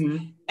 Like,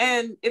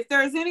 and if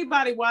there's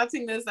anybody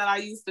watching this that I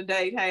used to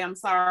date, hey, I'm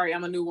sorry,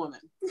 I'm a new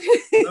woman.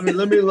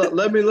 let me look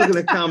in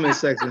the comment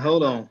section.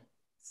 Hold on.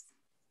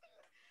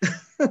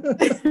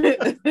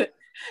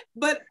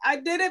 But I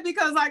did it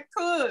because I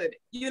could,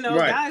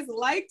 right. Guys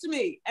liked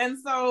me. And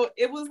so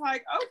it was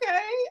like,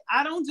 okay,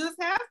 I don't just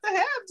have to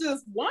have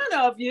just one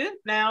of you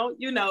now,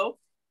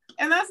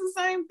 and that's the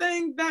same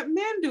thing that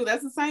men do.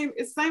 That's the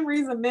same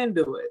reason men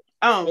do it.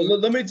 Well,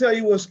 let me tell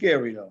you what's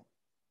scary though.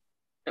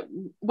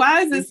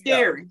 Why is it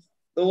scary?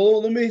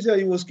 Well, let me tell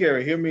you what's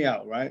scary. Hear me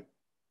out, right?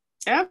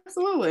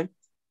 Absolutely.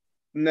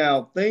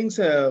 Now, things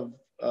have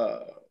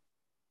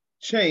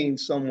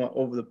changed somewhat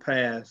over the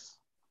past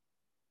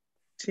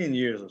 10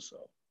 years or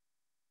so.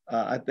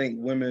 I think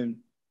women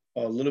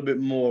are a little bit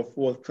more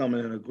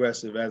forthcoming and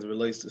aggressive as it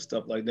relates to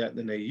stuff like that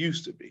than they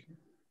used to be.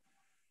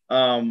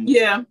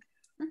 Yeah.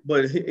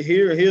 But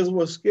here's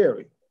what's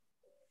scary.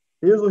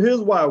 Here's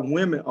why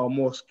women are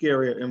more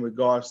scarier in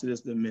regards to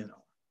this than men are.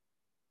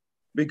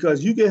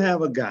 Because you can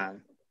have a guy,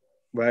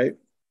 right?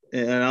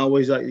 And I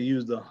always like to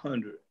use the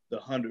 100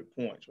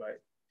 points, right?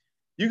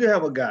 You can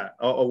have a guy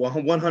or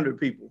 100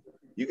 people.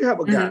 You can have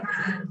a guy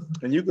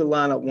and you can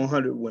line up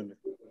 100 women.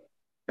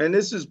 And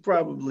this is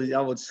probably,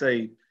 I would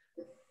say,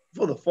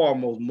 for the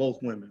foremost,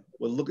 most women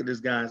will look at this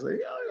guy and say,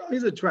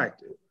 he's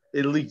attractive,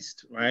 at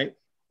least, right?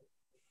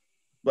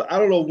 But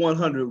out of those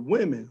 100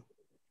 women,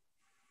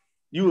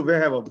 you would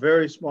have a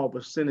very small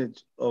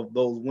percentage of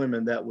those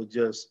women that would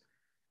just,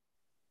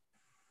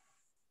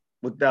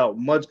 without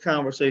much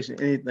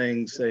conversation,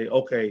 anything, say,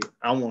 okay,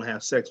 I want to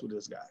have sex with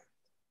this guy.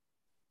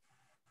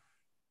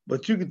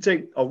 But you could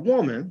take a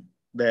woman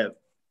that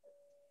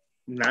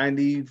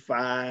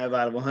 95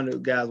 out of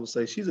 100 guys will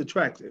say she's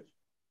attractive.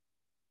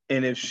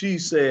 And if she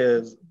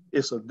says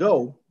it's a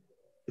go,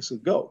 it's a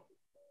go.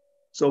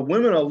 So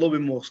women are a little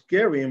bit more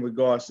scary in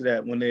regards to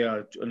that when they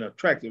are an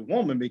attractive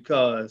woman,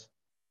 because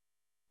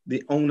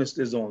the onus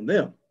is on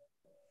them.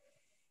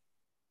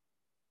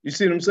 You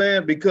see what I'm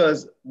saying?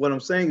 Because what I'm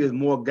saying is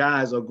more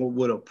guys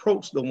would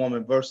approach the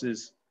woman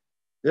versus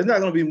there's not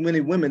going to be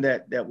many women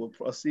that will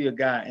see a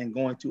guy and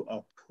going to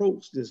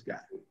approach this guy.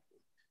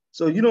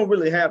 So you don't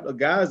really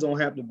guys don't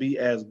have to be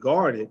as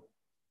guarded,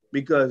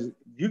 because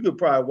you could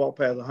probably walk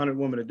past 100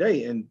 women a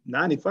day and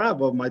 95 of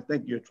them might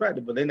think you're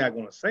attractive, but they're not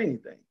going to say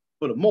anything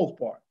for the most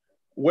part.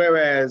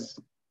 Whereas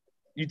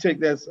you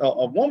take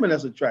a woman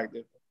that's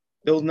attractive,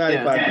 those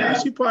 95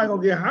 guys, she probably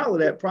going to get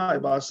hollered at probably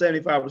about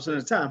 75% of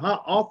the time.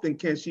 How often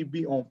can she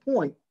be on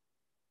point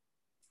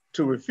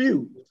to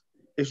refuse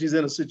if she's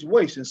in a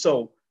situation?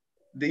 So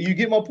do you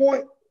get my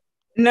point?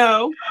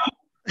 No.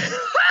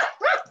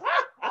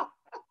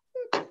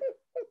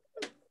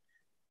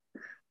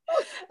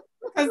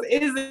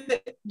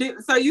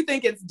 So you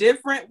think it's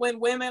different when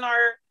women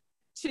are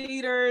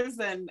cheaters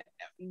and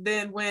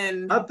then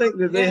when I think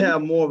that they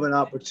have more of an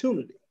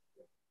opportunity.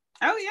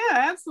 Oh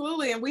yeah,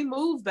 absolutely. And we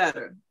move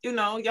better.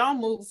 Y'all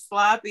move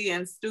sloppy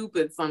and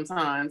stupid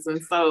sometimes.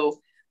 And so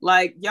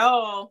like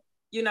y'all,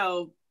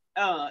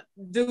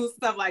 do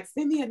stuff like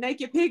send me a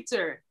naked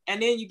picture.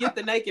 And then you get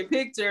the naked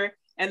picture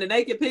and the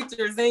naked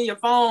picture is in your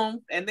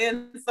phone. And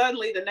then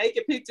suddenly the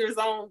naked picture is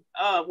on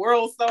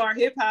World Star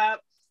Hip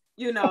Hop.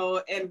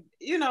 And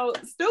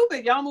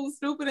stupid. Y'all move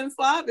stupid and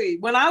sloppy.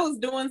 When I was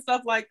doing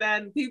stuff like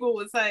that, and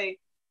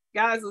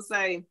guys would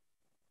say,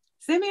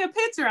 send me a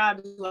picture,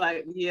 I'd be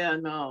like, yeah,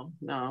 no.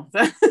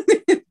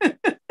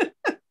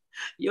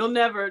 You'll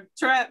never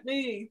trap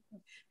me.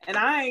 And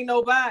I ain't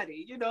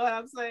nobody. You know what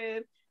I'm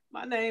saying?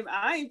 My name,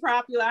 I ain't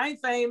popular, I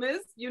ain't famous,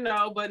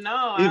 but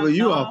no. Eva,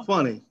 you are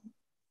funny.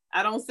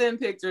 I don't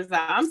send pictures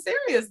out. I'm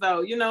serious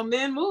though.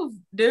 Men move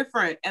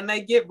different and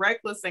they get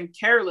reckless and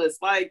careless.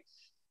 Like,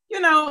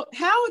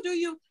 how do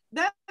you,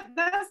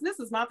 this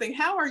is my thing.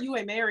 How are you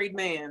a married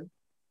man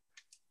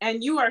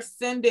and you are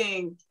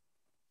sending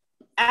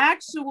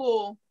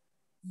actual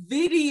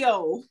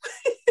video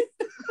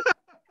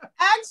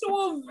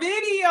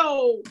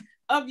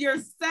of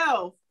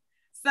yourself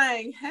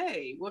saying,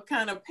 hey, what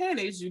kind of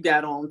panties you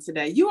got on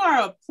today? You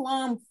are a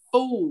plumb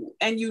fool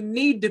and you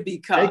need to be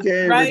caught.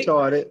 AKA right?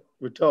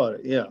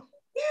 Retarded, yeah.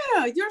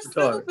 Yeah, you're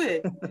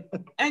stupid.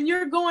 And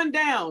you're going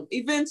down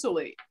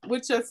eventually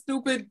with your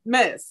stupid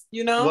mess,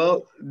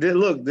 Well,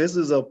 look, this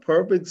is a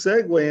perfect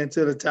segue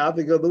into the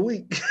topic of the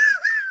week.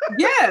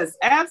 Yes,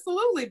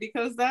 absolutely,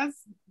 because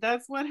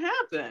that's what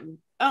happened.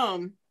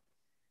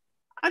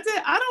 I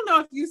did. I don't know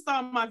if you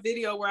saw my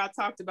video where I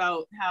talked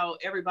about how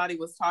everybody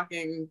was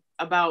talking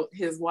about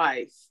his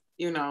wife,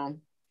 you know.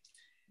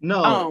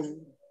 No.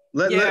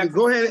 Let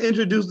go ahead and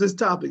introduce this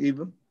topic,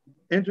 Eva.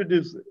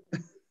 Introduce it.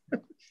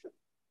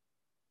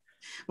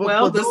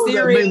 Well, for those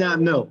that may not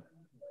know.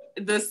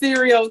 The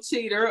serial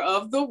cheater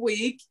of the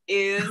week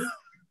is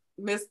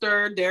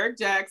Mr. Derrick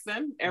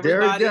Jaxn.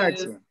 Everybody Derrick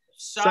Jaxn. Is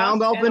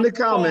sound off in the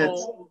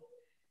comments.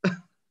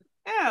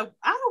 Yeah,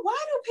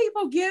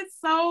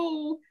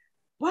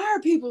 why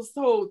are people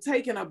so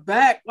taken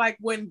aback? Like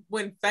when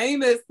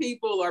famous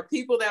people or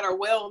people that are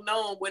well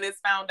known, when it's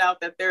found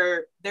out that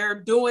they're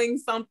doing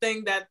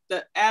something that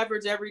the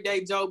average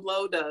everyday Joe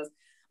Blow does.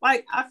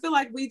 Like, I feel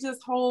like we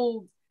just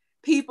hold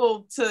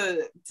people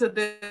to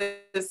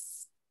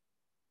this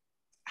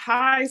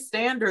high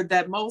standard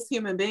that most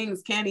human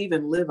beings can't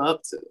even live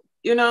up to,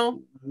 you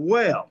know?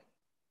 Well,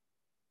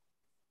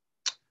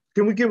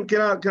 can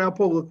I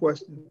pose a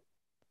question?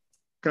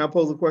 Can I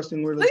pose a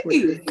question really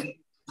quick?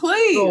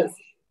 Please. So,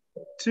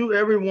 to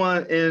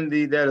everyone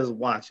that is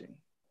watching,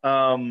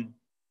 I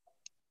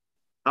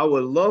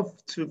would love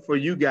for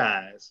you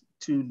guys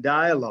to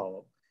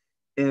dialogue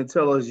and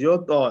tell us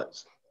your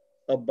thoughts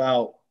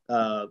about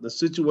the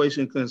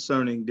situation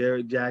concerning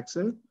Derrick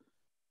Jaxn,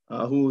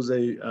 who is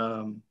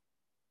a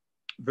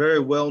very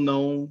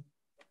well-known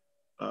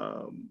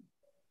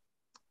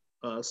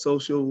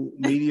social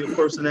media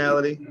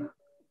personality,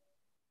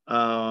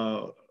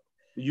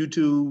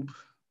 YouTube,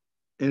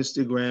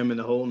 Instagram, and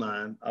the whole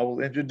nine. I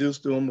was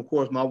introduced to him. Of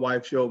course, my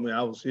wife showed me.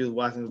 She was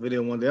watching the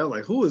video one day. I was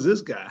like, who is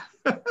this guy?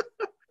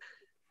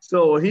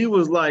 So he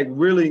was like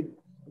really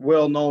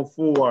well known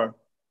for,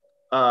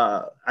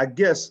 I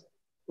guess,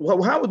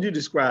 how would you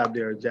describe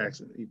Derrick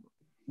Jaxn?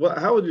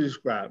 How would you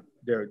describe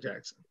Derrick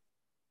Jaxn?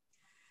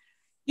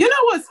 You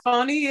know what's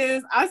funny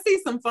is I see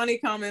some funny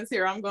comments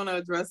here. I'm going to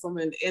address them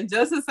in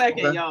just a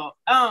second, okay. Y'all.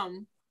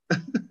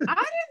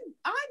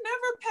 I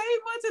never paid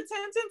much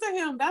attention to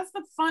him. That's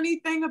the funny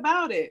thing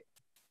about it.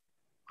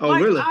 Oh,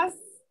 like, really? I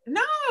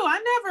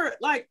never,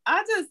 like,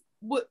 I just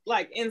would,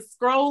 like, in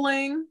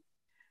scrolling,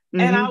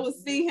 and I would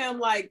see him,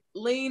 like,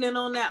 leaning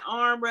on that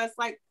armrest,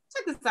 like,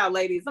 check this out,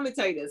 ladies. Let me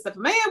tell you this. If a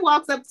man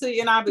walks up to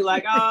you and I'll be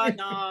like, oh,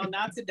 no,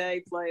 not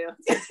today, player.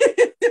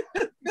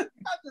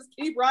 I'll just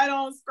keep right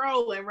on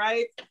scrolling,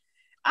 right?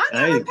 I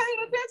never paid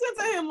attention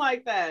to him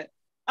like that.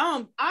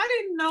 I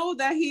didn't know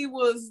that he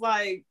was,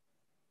 like,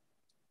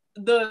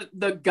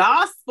 the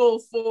gospel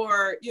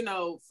for, you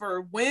know,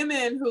 for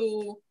women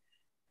who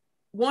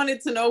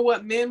wanted to know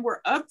what men were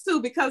up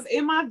to, because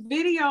in my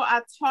video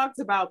I talked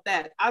about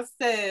that. I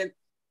said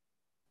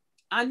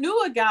I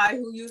knew a guy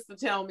who used to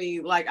tell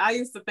me, like, I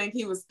used to think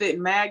he was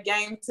spitting mad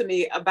game to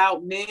me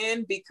about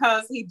men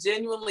because he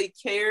genuinely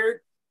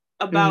cared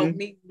about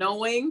me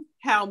knowing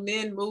how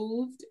men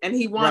moved, and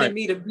he wanted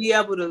me to be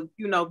able to,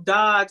 you know,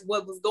 dodge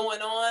what was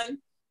going on.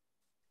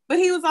 But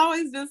he was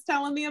always just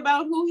telling me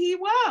about who he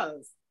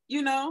was,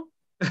 you know,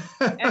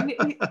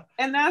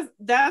 and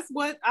that's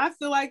what I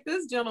feel like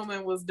this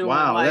gentleman was doing.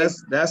 Wow, like,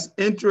 that's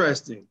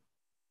interesting.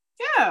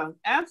 Yeah,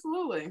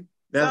 absolutely.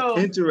 That's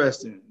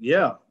interesting.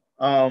 Yeah.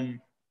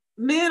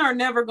 Men are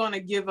never going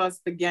to give us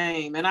the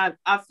game, and I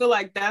feel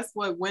like that's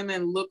what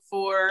women look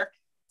for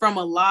from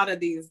a lot of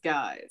these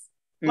guys.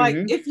 Like,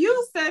 if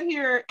you sat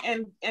here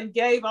and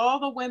gave all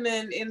the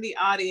women in the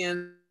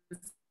audience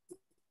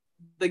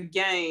the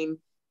game,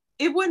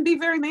 it wouldn't be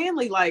very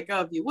manly like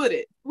of you, would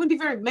it? It wouldn't be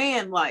very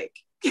man-like.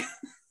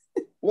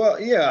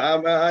 Well,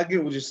 yeah, I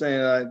get what you're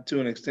saying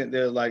to an extent.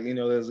 There's, like, you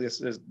know,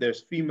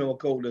 there's female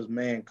code, there's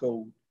man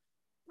code,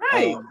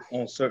 right,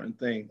 on certain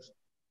things.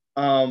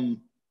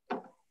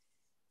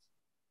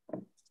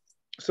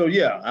 So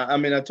yeah, I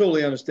mean, I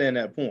totally understand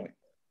that point,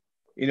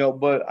 you know,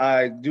 but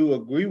I do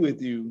agree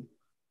with you,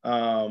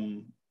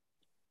 coming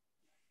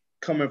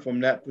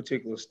from that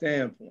particular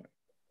standpoint.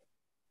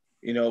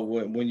 You know,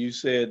 when you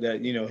said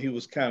that, you know, he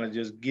was kind of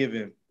just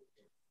giving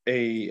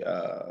a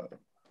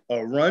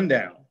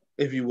rundown,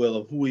 if you will,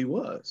 of who he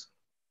was.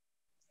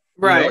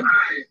 Right.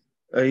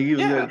 You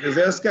know? Because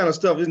that's kind of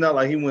stuff. It's not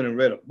like he went and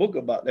read a book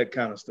about that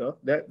kind of stuff.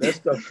 That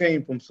stuff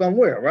came from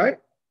somewhere, right?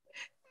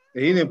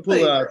 He didn't pull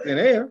it out of thin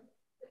air.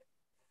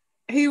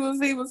 He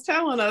was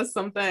telling us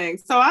some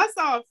things. So I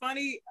saw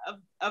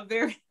a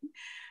very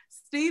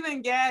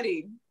Stephen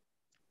Gaddy.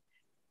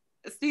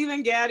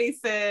 Stephen Gaddy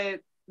said,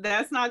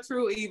 "That's not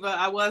true, Eva.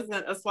 I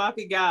wasn't a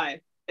sloppy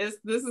guy." This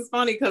is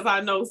funny because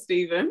I know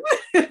Stephen.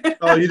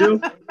 Oh, you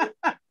do?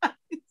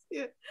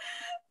 Yeah.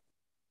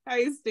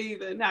 Hey,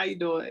 Stephen, how you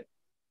doing?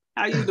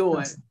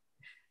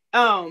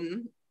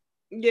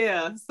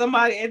 Yeah,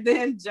 somebody, and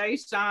then Jay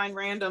Shine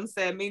Random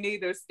said, "Me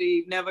neither,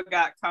 Steve. Never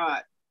got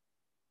caught."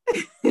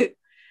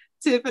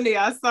 Tiffany,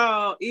 I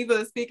saw,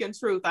 Eva speaking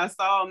truth. I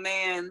saw a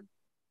man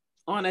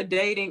on a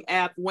dating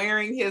app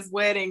wearing his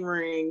wedding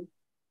ring.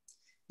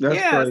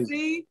 That's crazy.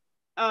 See,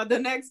 the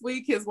next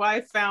week his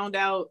wife found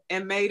out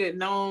and made it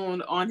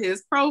known on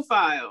his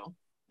profile.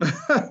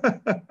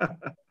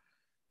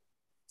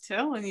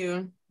 Telling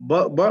you.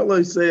 But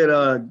Butler said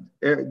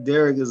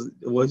Derrick is,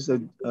 well, he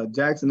said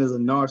Jaxn is a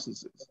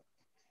narcissist.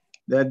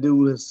 That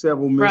dude has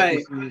several Right.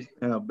 mistresses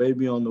and a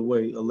baby on the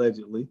way,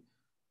 allegedly.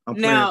 I'm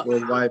praying Now, for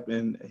his wife,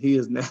 and he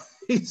is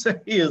he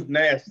is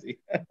nasty.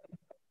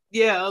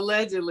 yeah,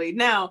 allegedly.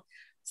 Now,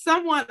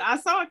 I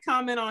saw a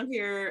comment on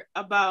here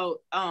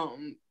about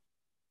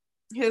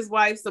his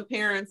wife's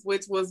appearance,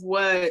 which was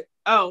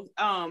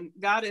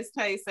Goddess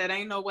Tay said,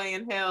 "Ain't no way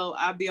in hell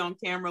I'd be on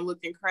camera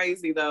looking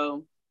crazy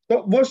though."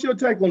 So what's your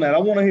take on that? I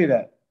want to hear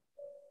that.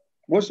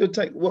 What's your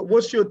take?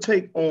 What's your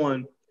take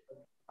on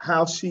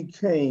how she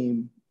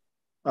came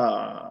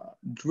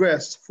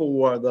dressed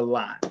for the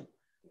live?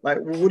 Like,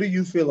 what do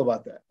you feel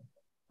about that?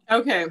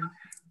 Okay,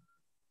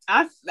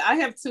 I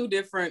have two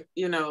different,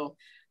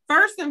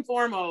 First and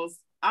foremost,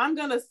 I'm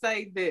gonna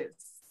say this: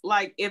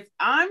 like, if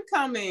I'm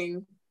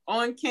coming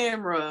on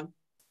camera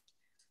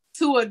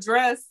to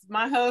address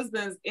my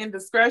husband's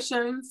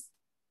indiscretions,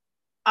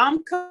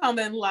 I'm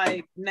coming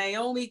like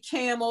Naomi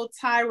Campbell,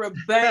 Tyra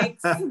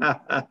Banks,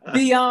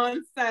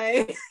 Beyonce.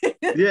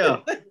 Yeah,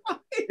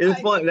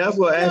 it's funny. That's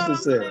what Ashley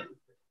said.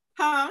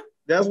 Huh?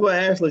 That's what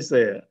Ashley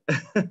said.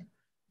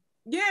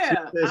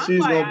 Yeah, she's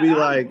gonna be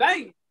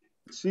like,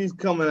 she's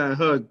coming at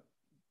her,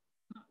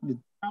 the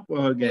top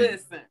of her game.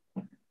 Listen,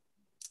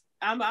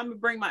 I'm gonna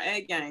bring my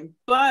A game,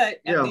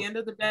 but at the end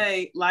of the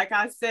day, like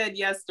I said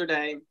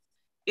yesterday,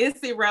 it's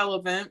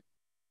irrelevant.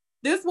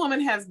 This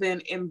woman has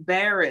been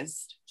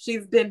embarrassed.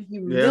 She's been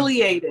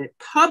humiliated,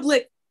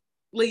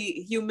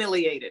 publicly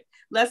humiliated.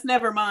 Let's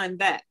never mind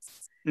that.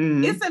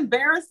 Mm-hmm. It's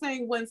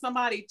embarrassing when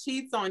somebody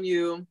cheats on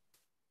you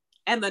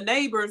and the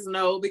neighbors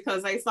know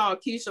because they saw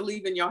Keisha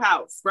leaving your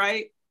house,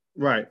 right?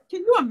 Right.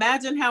 Can you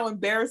imagine how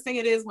embarrassing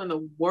it is when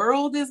the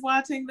world is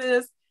watching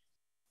this?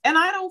 And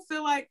I don't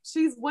feel like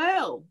she's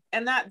well.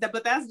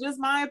 But that's just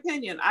my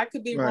opinion. I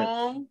could be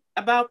wrong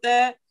about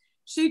that.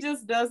 She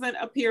just doesn't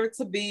appear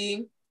to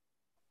be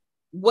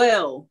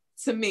well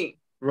to me.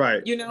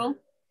 Right.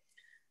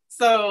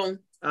 So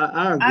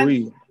I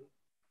agree.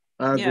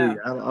 I agree. Yeah.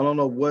 I don't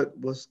know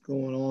what's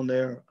going on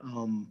there.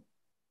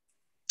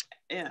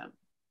 Yeah.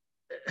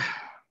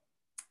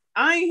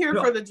 I ain't here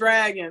for the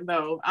dragon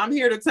though. I'm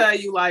here to tell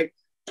you, like,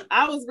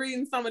 I was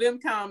reading some of them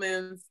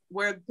comments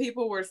where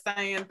people were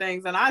saying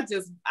things and I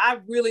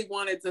really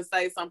wanted to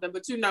say something,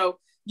 but you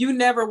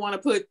never want to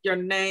put your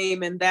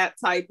name in that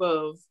type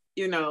of,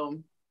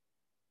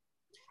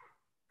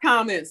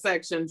 comment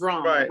section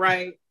drama,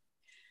 right?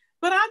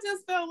 But I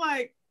just felt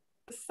like,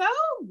 so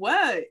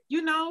what?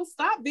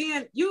 Stop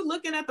you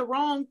looking at the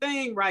wrong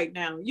thing right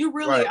now. You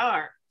really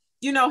are.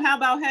 How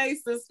about, hey,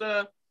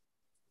 sister,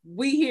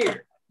 we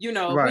here.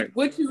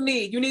 What you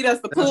need? You need us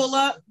to pull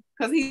up?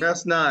 Because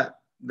that's not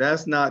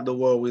the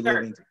world we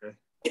live in today.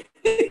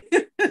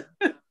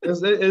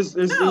 It's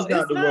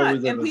not the world we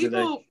live in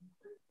today.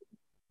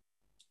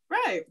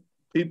 Right.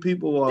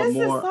 People are this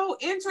more. Is so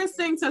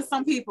interesting to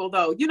some people,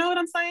 though. You know what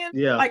I'm saying?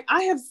 Yeah. Like,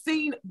 I have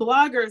seen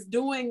bloggers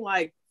doing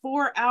like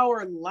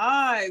 4-hour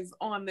lives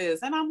on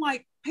this, and I'm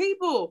like,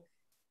 people,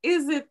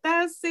 is it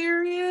that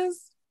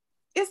serious?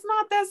 It's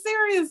not that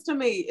serious to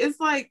me. It's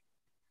like,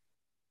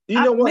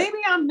 what? Maybe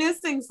I'm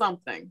missing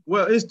something.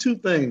 Well, it's two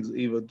things,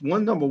 Eva.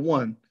 Number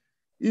one,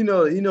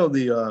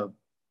 the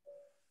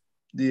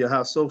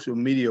how social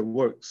media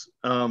works.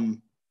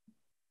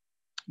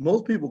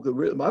 Most people could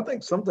really, I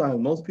think sometimes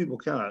most people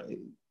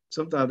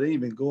sometimes they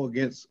even go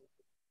against,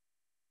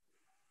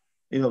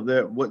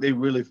 what they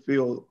really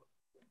feel,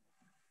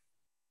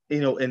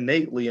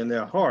 innately in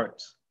their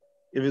hearts,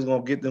 if it's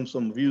going to get them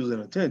some views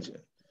and attention.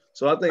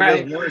 So I think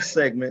that's one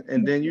segment.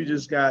 And then you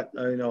just got,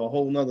 a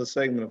whole nother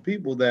segment of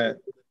people that,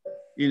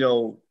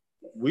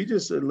 we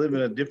just live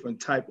in a different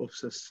type of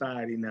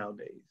society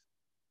nowadays,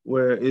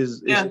 where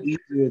it's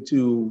easier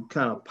to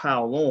kind of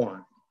pile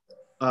on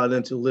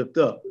than to lift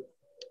up.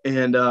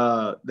 And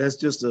that's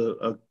just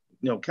a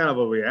kind of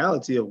a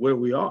reality of where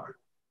we are.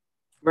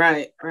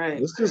 Right.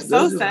 It's just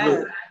so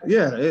sad.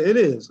 It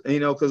is.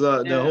 Because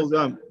the whole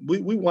time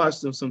we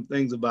watched some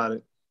things about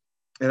it,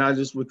 and I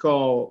just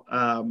recall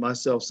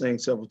myself saying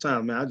several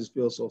times, man, I just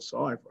feel so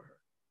sorry for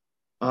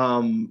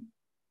her,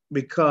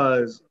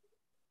 because,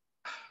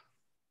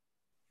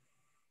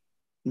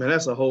 man,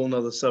 that's a whole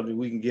nother subject.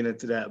 We can get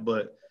into that,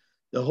 but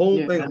the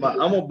whole thing about,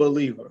 I'm a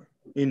believer,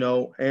 and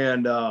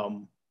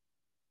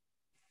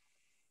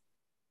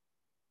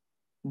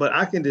but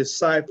I can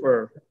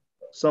decipher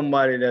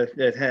somebody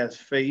that has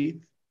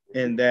faith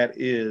and that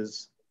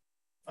is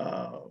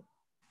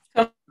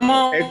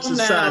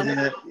exercising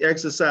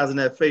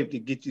that faith to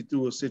get you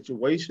through a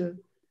situation,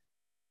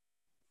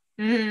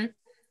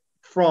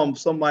 from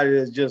somebody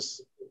that's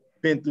just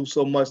been through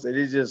so much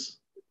that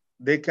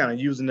they're kind of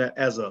using that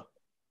as a,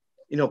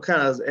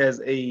 kind of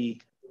as a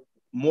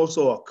more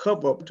so a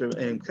cover up to,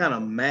 and kind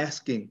of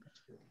masking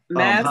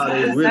how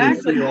they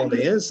really feel on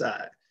the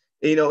inside.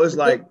 It's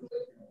like,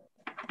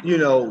 you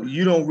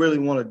don't really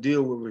want to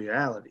deal with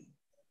reality,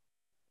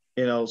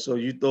 so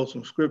you throw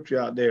some scripture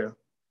out there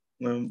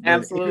when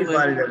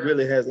anybody that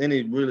really has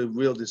any really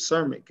real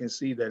discernment can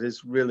see that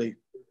it's really,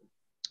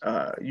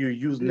 you're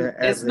using that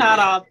as it's not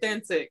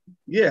authentic.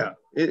 Yeah,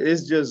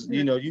 it's just,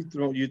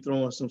 you're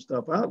throwing some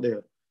stuff out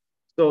there.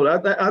 So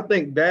I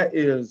think that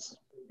is,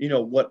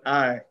 what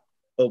I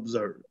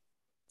observed.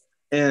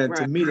 And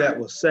to Right. me, that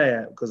was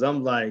sad because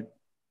I'm like,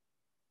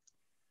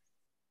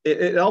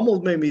 it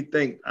almost made me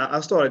think. I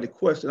started to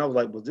question. I was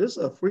like, was this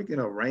a freaking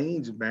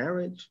arranged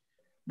marriage?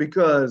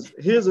 Because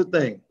here's the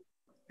thing.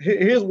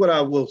 Here's what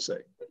I will say.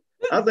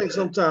 I think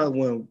sometimes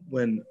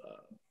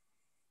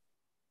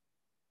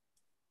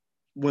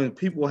when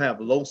people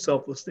have low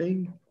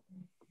self-esteem,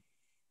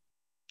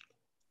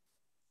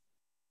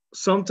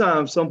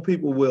 sometimes some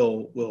people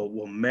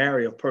will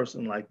marry a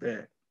person like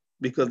that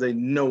because they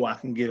know I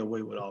can get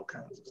away with all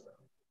kinds of stuff.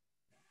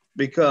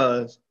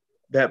 Because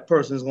that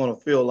person is going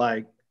to feel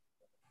like,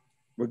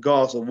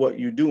 regardless of what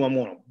you do,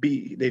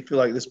 they feel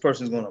like this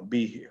person is going to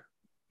be here.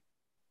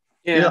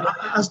 Yeah.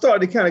 I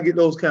started to kind of get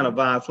those kind of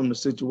vibes from the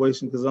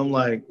situation because I'm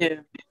like,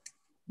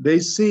 they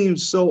seem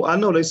so, I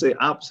know they say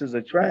opposites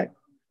attract,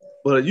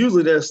 but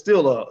usually there's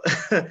still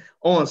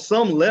on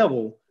some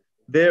level,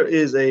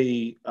 there's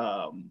an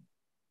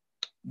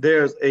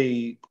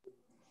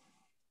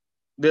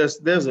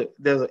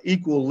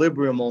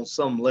equilibrium on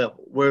some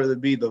level, whether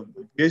it be the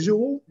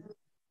visual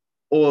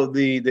or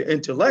the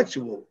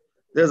intellectual.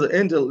 There's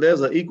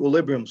an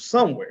equilibrium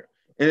somewhere.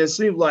 And it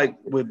seems like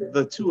with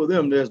the two of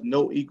them, there's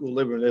no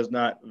equilibrium. There's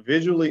not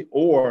visually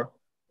or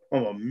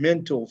from a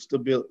mental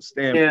stability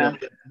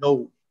standpoint.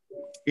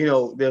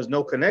 There's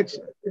no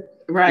connection.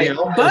 Right.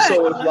 But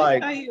so it's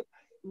like,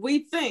 we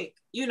think,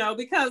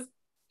 because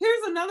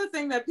here's another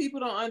thing that people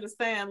don't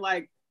understand.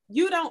 Like,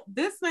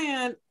 this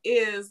man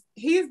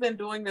he's been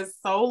doing this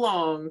so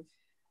long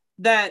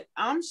that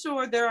I'm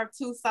sure there are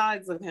two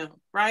sides of him,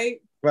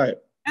 right? Right.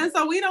 And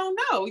so we don't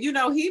know,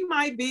 he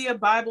might be a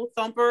Bible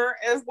thumper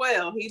as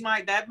well.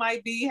 That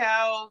might be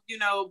how,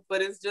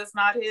 but it's just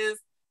not his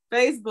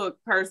Facebook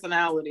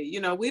personality.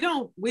 We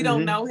don't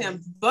know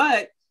him.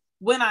 But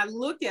when I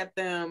look at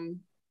them,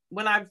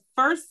 when I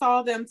first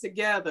saw them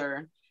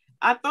together,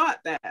 I thought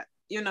that,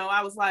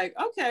 I was like,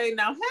 okay,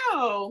 now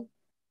how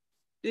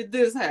did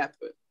this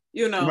happen?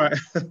 Right.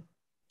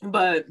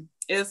 But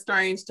it's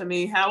strange to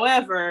me.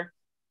 However,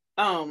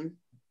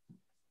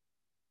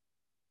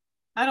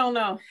 I don't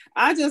know.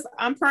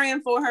 I'm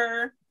praying for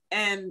her,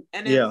 and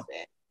if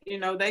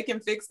they can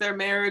fix their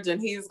marriage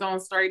and he's gonna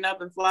straighten up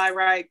and fly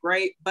right,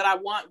 great. But I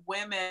want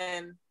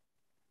women,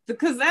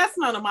 because that's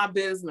none of my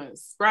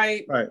business,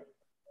 right? Right.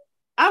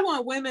 I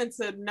want women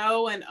to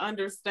know and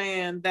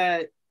understand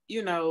that,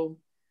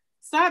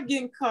 stop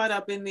getting caught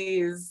up in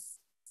these.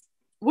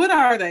 What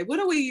are they? What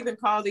do we even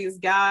call these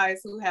guys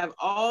who have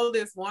all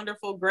this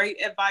wonderful,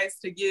 great advice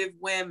to give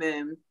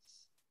women?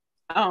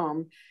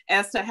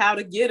 As to how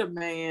to get a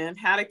man,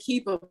 how to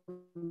keep a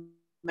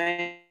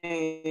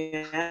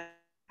man,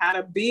 how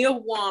to be a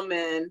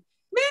woman.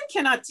 Men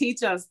cannot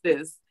teach us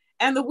this.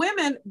 And the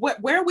women,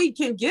 where we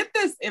can get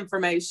this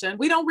information,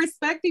 we don't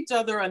respect each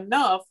other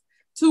enough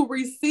to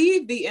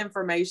receive the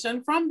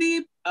information from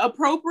the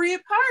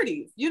appropriate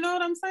parties. You know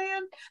what I'm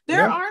saying?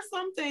 There are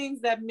some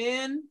things that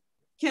men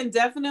can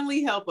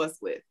definitely help us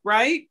with,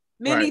 right?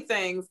 Many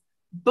things.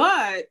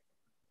 But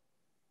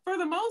for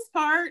the most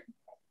part,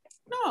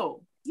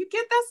 no, you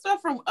get that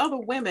stuff from other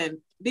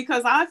women,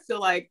 because I feel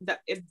like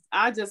that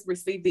I just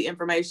receive the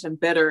information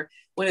better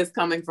when it's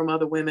coming from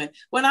other women.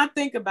 When I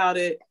think about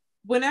it,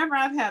 whenever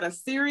I've had a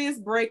serious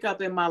breakup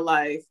in my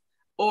life,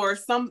 or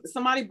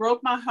somebody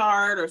broke my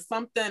heart, or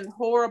something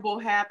horrible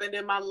happened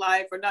in my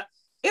life, or not,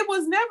 it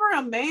was never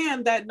a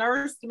man that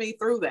nursed me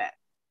through that.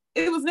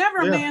 It was never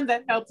a man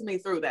that helped me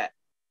through that.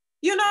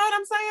 You know what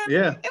I'm saying?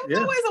 Yeah. It was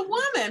always a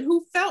woman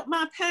who felt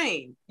my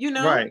pain,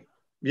 Right.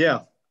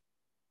 Yeah.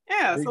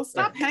 Yeah, so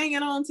stop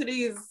hanging on to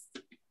these.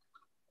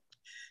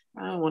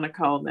 I don't want to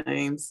call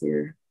names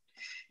here.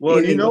 Well,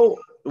 anyway.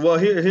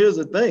 Here's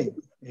the thing.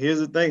 Here's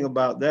the thing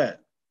about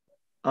that.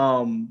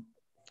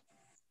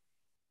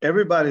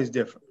 Everybody's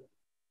different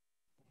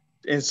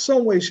in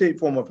some way, shape,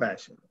 form, or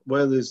fashion.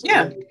 Whether it's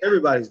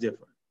everybody's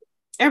different.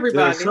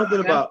 Everybody. There's something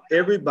about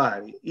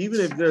everybody.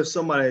 Even if there's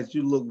somebody that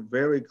you look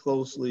very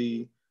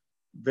closely,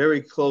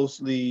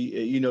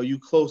 you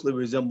closely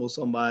resemble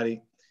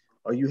somebody,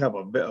 or you have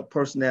a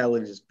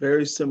personality that's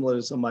very similar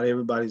to somebody,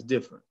 everybody's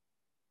different,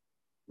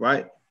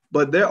 right?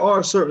 But there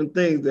are certain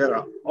things that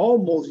are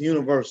almost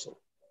universal,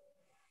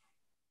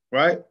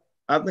 right?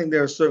 I think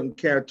there are certain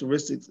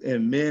characteristics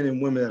in men and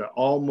women that are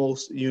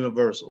almost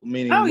universal,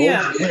 meaning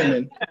most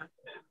women,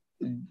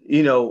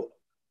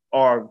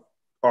 are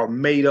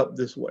made up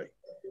this way.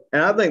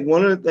 And I think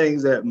one of the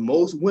things that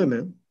most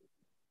women,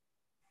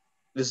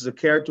 this is a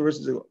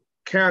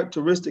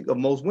characteristic of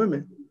most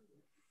women.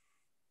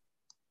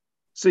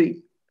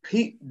 See,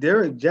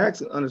 Derrick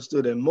Jaxn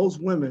understood that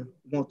most women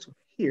want to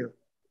hear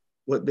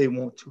what they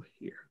want to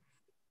hear.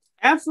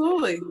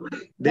 Absolutely.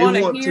 They want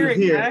to hear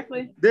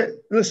exactly.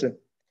 Listen,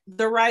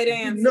 the right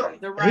answer.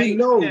 He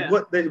knows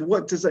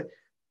what to say.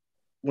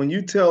 When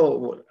you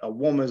tell a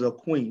woman's a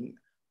queen,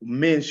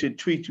 men should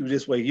treat you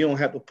this way, you don't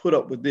have to put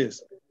up with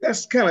this.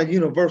 That's kind of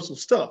universal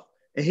stuff.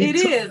 And he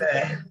took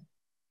that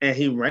and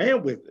he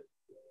ran with it.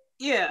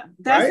 Yeah,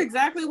 that's right?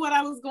 exactly what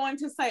I was going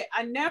to say.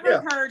 I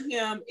never heard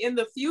him, in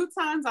the few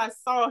times I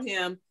saw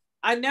him,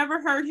 I never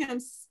heard him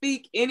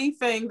speak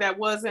anything that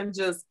wasn't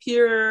just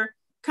pure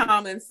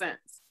common sense.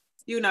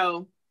 You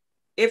know,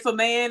 if a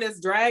man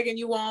is dragging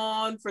you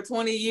on for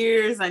 20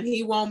 years and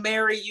he won't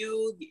marry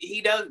you,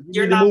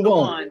 you're not the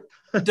one.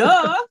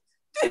 Duh.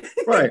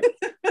 Right.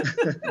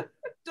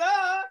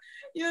 Duh.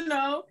 You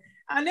know,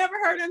 I never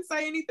heard him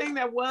say anything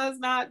that was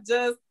not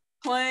just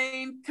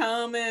plain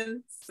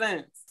common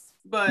sense.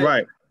 But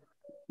right.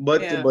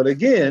 But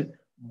again,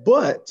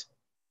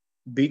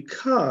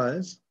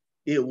 because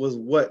it was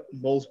what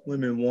most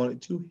women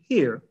wanted to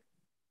hear.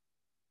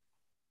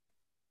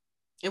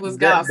 It was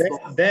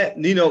gospel. That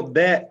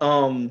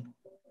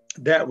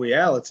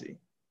reality,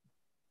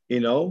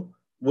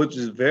 which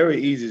is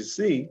very easy to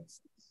see.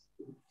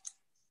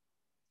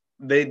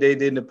 They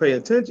didn't pay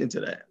attention to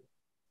that.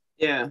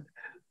 Yeah.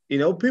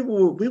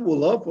 People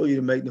love for you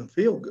to make them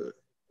feel good.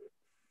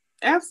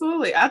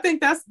 Absolutely. I think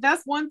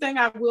that's one thing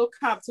I will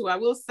cop to. I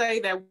will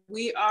say that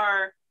we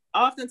are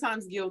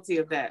oftentimes guilty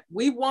of that.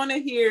 We want to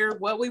hear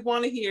what we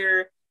want to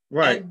hear.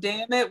 Right. And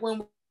damn it,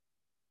 when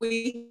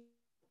we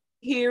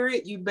hear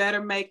it, you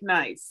better make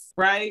nice.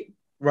 Right.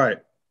 Right.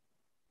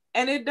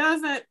 And it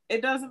doesn't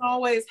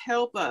always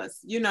help us,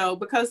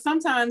 because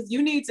sometimes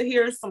you need to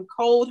hear some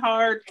cold,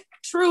 hard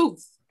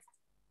truth,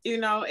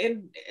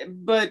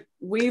 but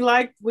we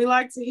like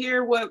to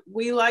hear what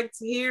we like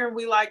to hear. And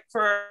we like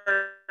for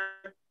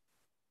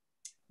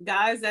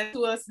guys that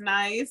do us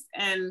nice,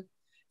 and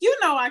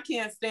I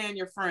can't stand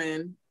your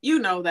friend,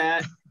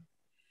 that.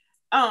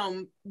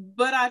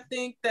 But I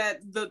think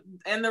that the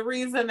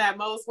reason that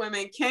most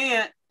women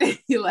can't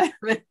you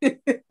laughing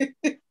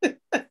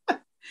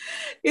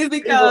is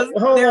because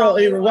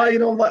why you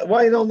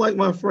don't like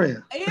my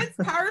friend? It's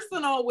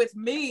personal with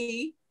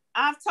me.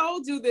 I've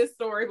told you this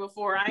story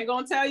before. I ain't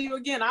gonna tell you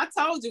again. I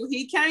told you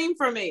he came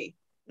for me,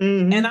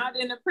 and I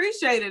didn't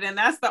appreciate it, and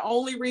that's the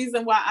only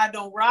reason why I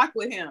don't rock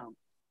with him.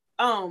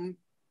 And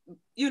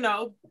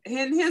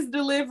his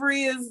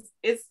delivery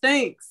it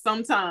stinks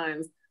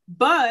sometimes,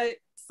 but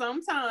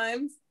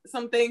sometimes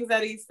some things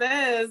that he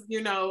says,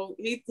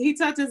 he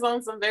touches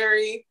on some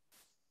very,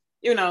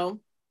 important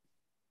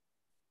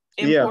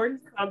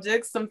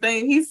subjects.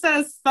 He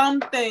says some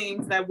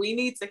things that we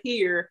need to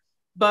hear,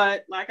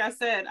 but like I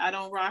said, I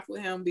don't rock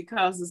with him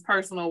because it's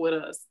personal with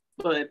us.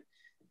 But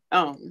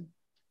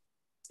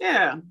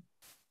yeah.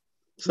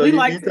 So you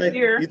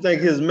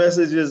think his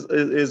message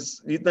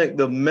is you think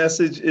the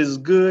message is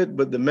good,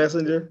 but the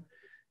messenger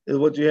is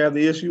what you have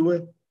the issue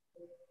with?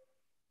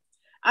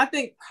 I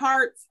think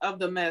parts of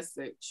the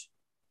message.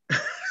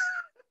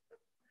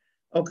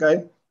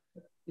 Okay.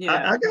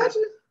 Yeah. I got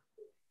you.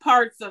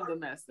 Parts of the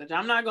message.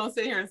 I'm not gonna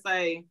sit here and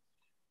say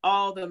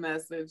all the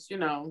message,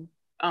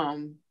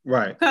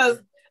 right.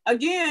 Because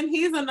again,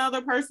 he's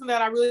another person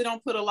that I really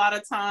don't put a lot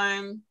of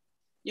time,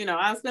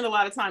 I spend a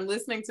lot of time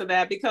listening to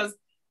that because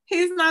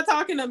he's not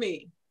talking to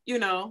me,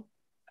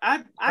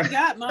 I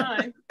got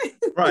mine.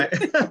 Right.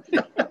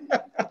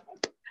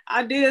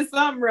 I did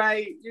something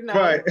right,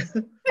 Right.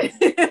 So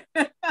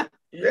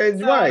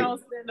right. I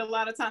don't spend a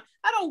lot of time.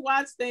 I don't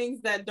watch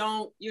things that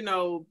don't,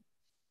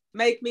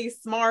 make me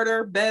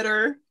smarter,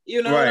 better.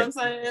 You know right. what I'm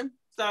saying?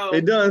 So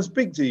it doesn't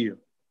speak to you.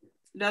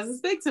 It doesn't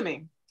speak to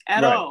me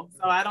at right. all.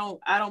 So I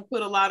don't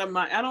put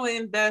I don't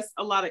invest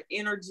a lot of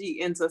energy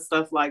into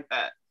stuff like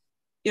that.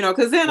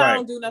 Because then right. I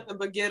don't do nothing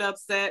but get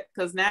upset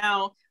because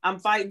now I'm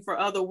fighting for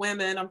other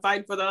women. I'm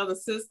fighting for the other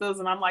sisters.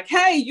 And I'm like,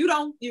 hey, you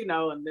don't,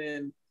 and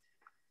then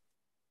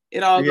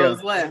it all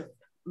goes left.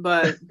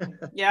 But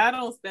yeah, I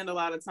don't spend a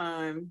lot of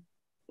time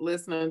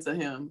listening to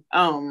him.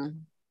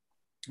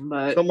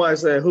 But somebody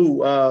said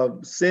who?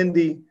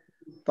 Cindy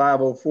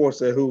 504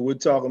 said who? We're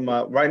talking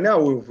about right now.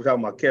 We're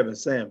talking about Kevin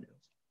Samuels.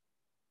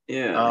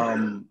 Yeah.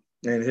 And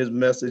his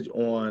message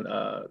on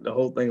the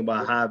whole thing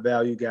about high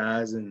value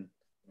guys and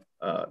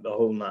the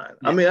whole nine.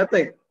 Yeah. I mean, I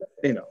think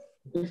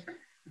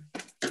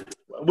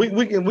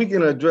we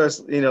can address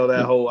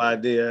that whole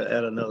idea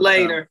at another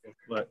later. Time,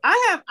 but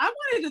I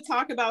wanted to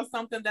talk about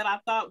something that I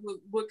thought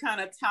would kind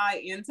of tie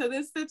into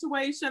this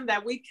situation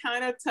that we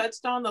kind of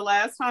touched on the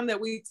last time that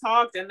we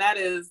talked, and that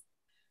is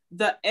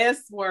the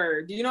S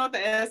word. Do you know what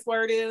the S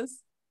word is?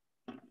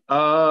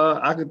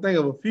 I can think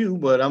of a few,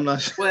 but I'm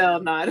not sure. Well,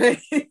 not.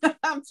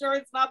 I'm sure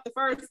it's not the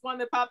first one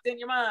that popped in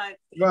your mind.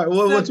 Right.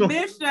 Well,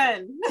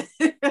 submission.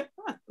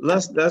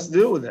 Let's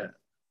deal with that.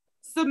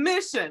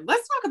 Submission.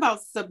 Let's talk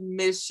about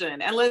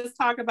submission, and let's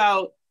talk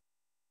about,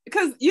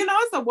 because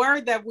it's a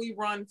word that we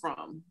run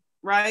from,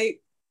 right?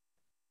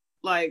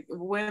 Like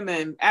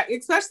women,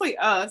 especially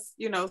us,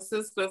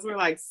 sisters, we're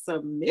like,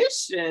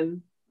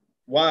 submission.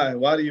 Why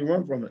do you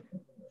run from it?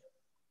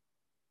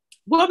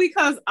 Well,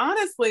 because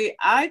honestly,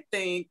 I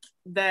think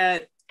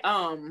that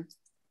a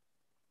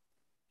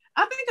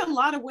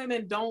lot of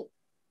women don't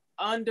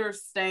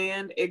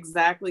understand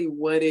exactly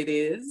what it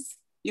is.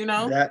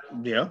 That,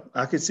 yeah,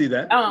 I can see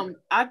that.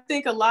 I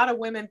think a lot of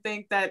women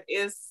think that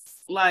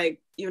it's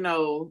like,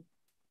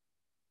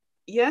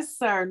 yes,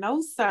 sir,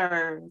 no,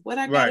 sir, what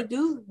I gotta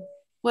do,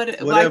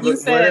 like you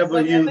said,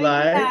 whatever you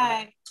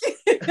like.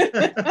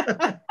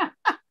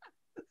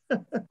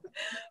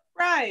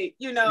 Right.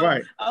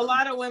 Right. A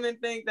lot of women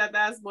think that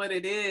that's what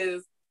it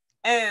is.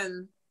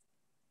 And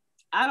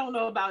I don't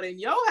know about in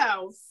your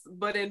house,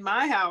 but in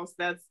my house,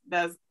 that's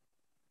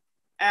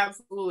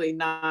absolutely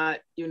not,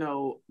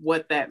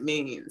 what that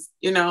means,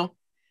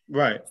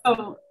 Right.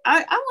 So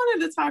I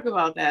wanted to talk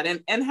about that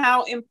and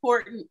how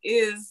important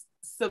is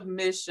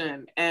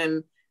submission.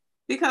 And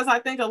because I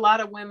think a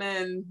lot of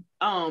women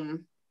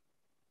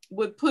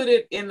would put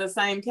it in the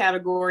same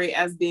category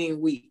as being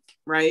weak,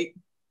 right?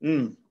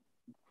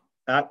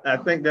 I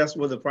think that's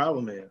what the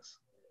problem is.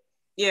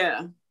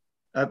 Yeah.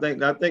 I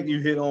think you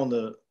hit it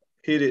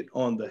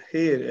on the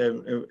head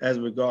as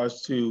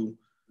regards to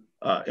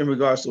in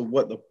regards to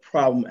what the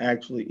problem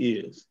actually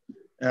is.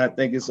 And I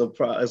think it's a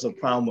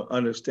problem with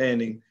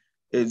understanding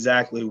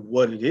exactly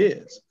what it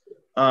is.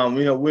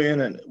 We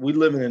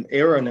live in an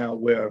era now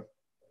where,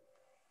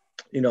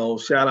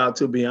 shout out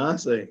to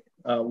Beyonce,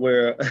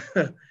 where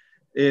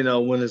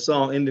when the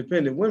song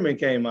Independent Women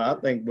came out,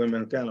 I think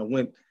women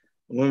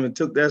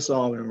took that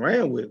song and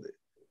ran with it.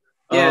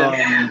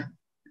 Yeah.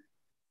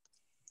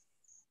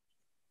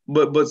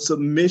 But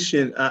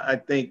submission, I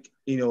think,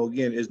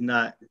 again, is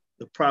not,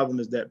 the problem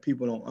is that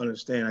people don't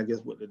understand, I guess,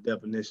 what the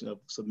definition of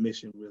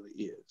submission really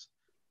is.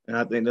 And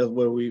I think that's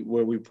where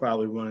we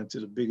probably run into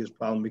the biggest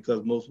problem,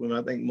 because most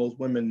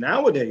women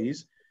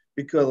nowadays,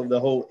 because of the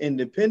whole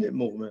independent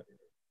movement,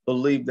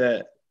 believe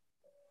that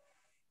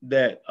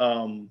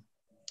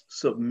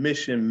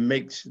submission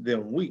makes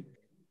them weak,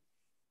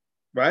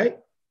 right?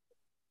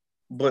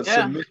 But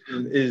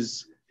submission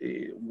is,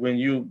 when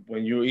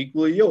you're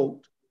equally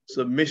yoked,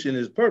 submission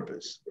is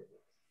purpose.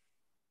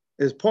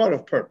 It's part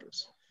of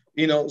purpose.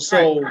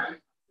 So right.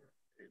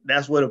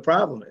 That's where the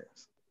problem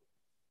is.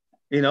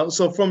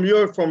 So from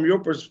your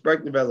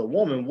perspective as a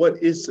woman,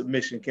 what is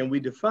submission? Can we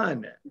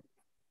define that?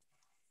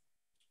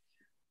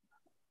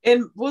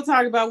 And we'll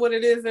talk about what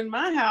it is in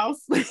my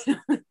house. What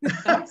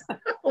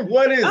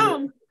is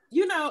it?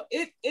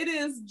 It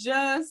is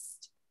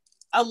just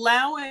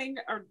allowing,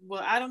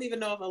 I don't even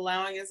know if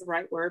allowing is the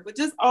right word, but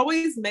just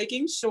always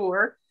making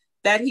sure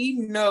that he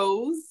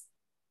knows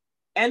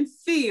and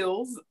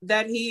feels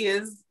that he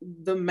is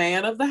the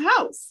man of the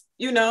house,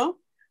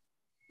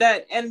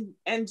 that and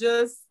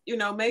just,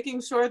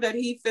 making sure that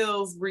he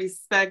feels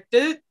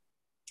respected,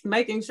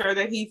 making sure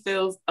that he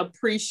feels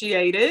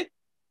appreciated,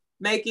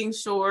 making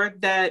sure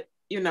that,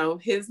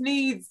 his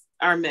needs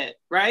are met,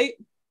 right?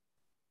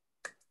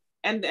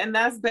 And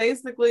that's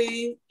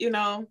basically,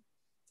 I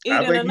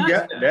think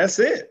that's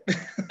it.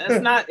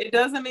 It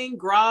doesn't mean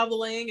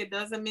groveling. It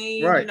doesn't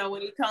mean, right.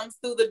 When he comes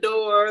through the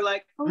door,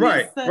 like, oh,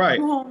 right.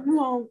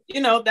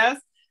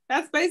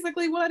 That's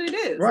basically what it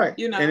is. Right.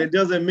 And it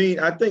doesn't mean,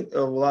 I think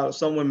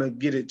some women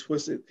get it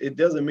twisted. It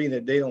doesn't mean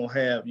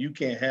that you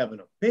can't have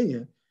an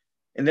opinion.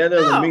 And that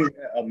doesn't mean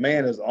that a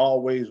man is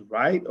always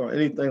right or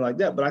anything like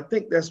that. But I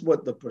think that's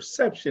what the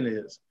perception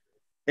is.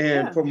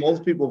 And for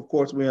most people, of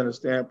course, we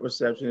understand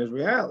perception is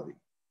reality.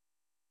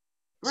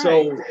 Right.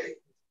 So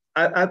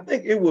I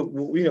think it would,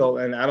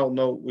 and I don't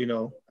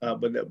know,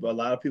 but a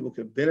lot of people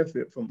could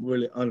benefit from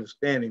really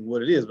understanding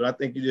what it is. But I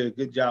think you did a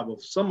good job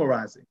of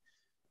summarizing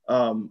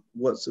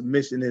what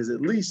submission is,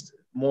 at least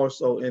more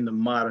so in the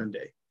modern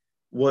day,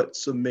 what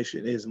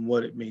submission is and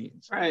what it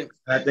means. Right.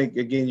 I think,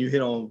 again, you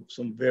hit on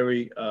some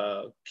very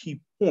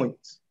key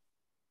points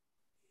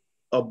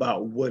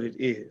about what it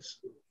is,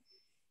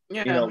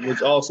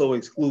 which also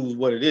excludes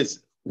what it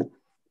isn't.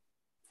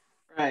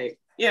 Right.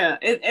 Yeah,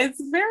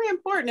 it's very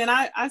important. And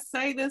I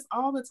say this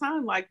all the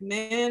time, like,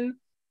 men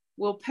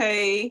will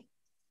pay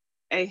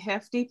a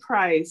hefty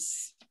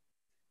price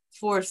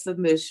for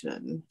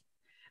submission.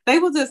 They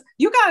will just,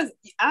 you guys,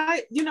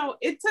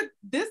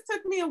 this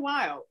took me a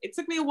while. It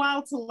took me a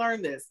while to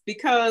learn this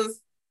because,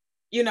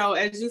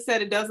 as you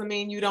said, it doesn't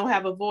mean you don't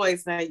have a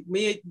voice. Now,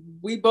 we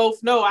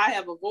both know I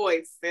have a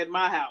voice in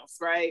my house,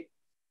 right?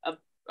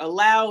 A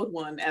loud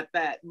one at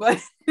that.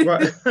 But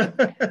right.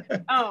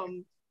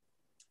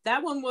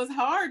 that one was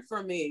hard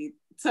for me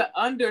to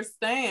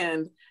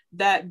understand,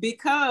 that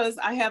because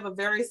I have a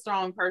very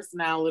strong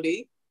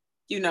personality,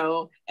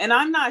 and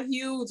I'm not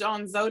huge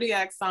on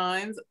zodiac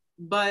signs,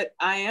 but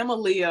I am a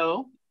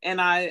Leo,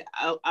 and I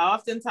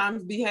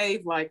oftentimes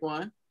behave like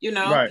one,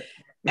 Right.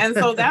 And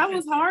so that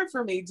was hard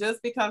for me,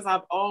 just because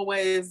I've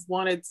always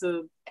always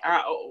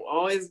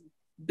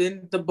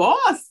been the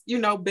boss,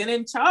 been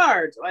in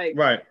charge. Like,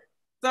 right.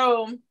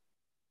 So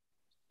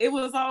it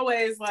was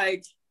always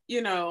like,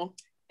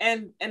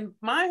 and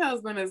my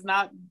husband is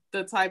not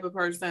the type of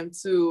person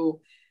to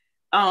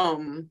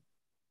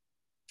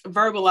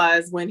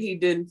verbalize when he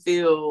didn't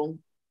feel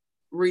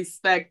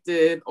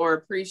respected or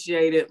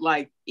appreciated,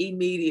 like,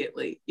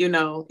 immediately. He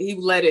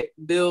let it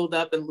build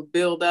up.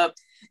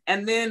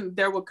 And then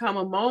there would come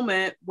a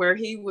moment where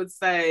he would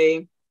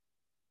say,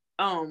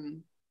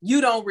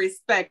 you don't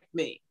respect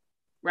me,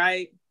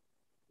 right?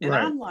 And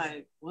right. I'm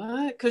like,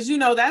 what? Because,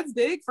 that's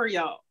big for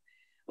y'all.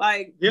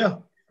 Like, yeah,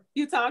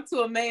 you talk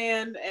to a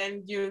man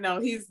and,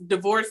 he's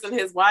divorcing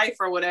his wife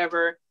or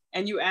whatever,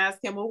 and you ask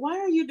him, well, why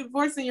are you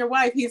divorcing your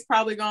wife? He's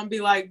probably going to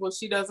be like, well,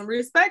 she doesn't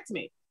respect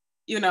me.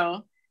 You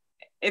know,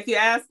 if you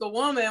ask a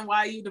woman, why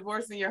are you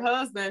divorcing your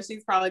husband?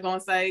 She's probably going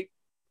to say,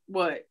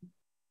 what?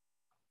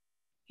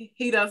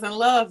 He doesn't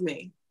love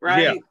me,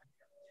 right?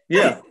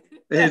 Yeah,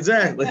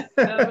 exactly.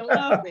 Doesn't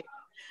love me.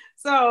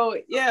 So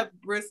yeah,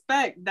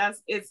 respect,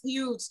 it's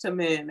huge to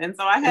men. And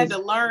so I had to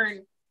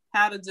learn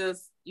how to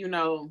just,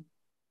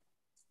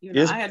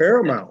 it's I had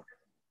paramount.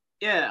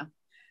 Yeah.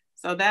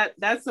 So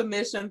that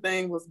submission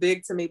thing was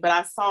big to me, but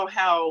I saw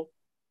how,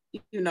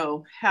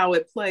 how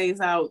it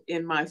plays out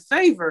in my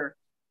favor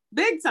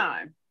big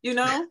time,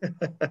 like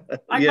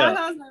my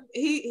husband,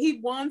 he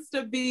wants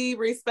to be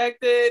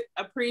respected,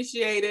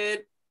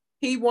 appreciated.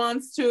 He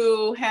wants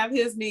to have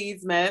his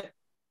needs met.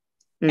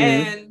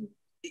 And,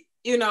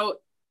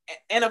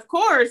 and of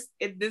course,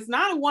 it's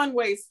not a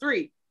one-way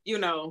street,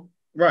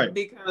 right?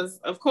 Because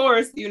of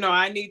course,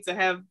 I need to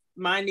have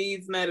my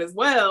needs met as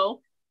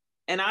well.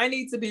 And I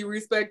need to be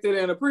respected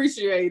and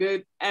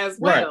appreciated as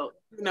well,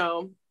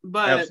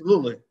 but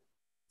absolutely.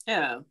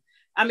 Yeah.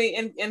 I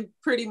mean, and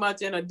pretty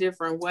much in a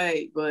different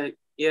way, but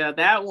yeah,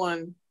 that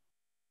one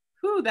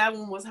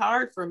was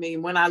hard for me.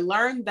 When I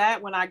learned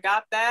that, when I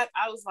got that,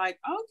 I was like,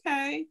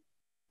 okay,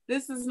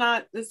 this is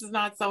not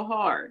so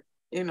hard,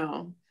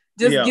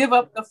 just give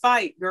up the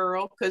fight,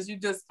 girl. Cause you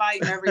just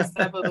fighting every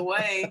step of the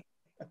way,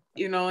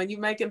 and you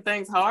making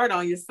things hard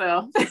on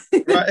yourself.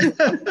 Right.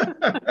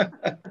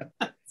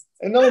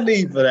 And no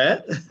need for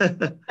that.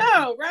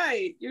 Oh,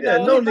 right.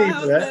 No need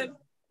for that.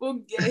 Well,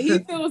 he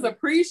feels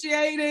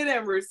appreciated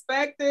and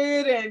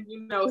respected, and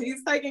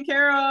he's taken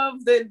care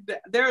of.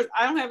 That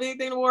I don't have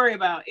anything to worry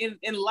about in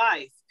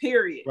life.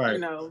 Period.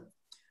 Right.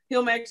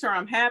 He'll make sure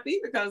I'm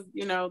happy because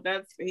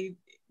he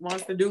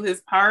wants to do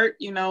his part.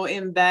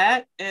 In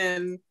that,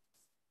 and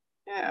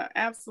yeah,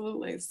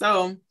 absolutely.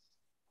 So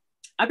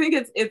I think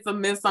it's a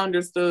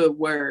misunderstood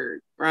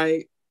word,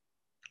 right?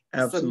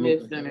 Absolutely.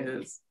 Submission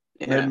is.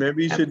 Yeah,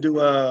 maybe you should do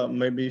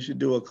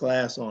a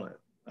class on it.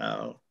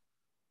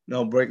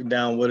 Breaking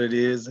down what it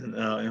is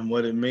and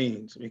what it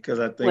means,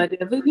 because I think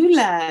whatever you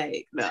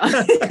like. No.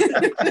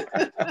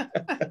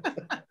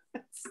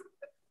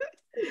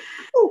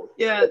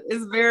 Yeah,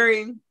 it's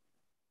very,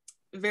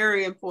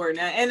 very important,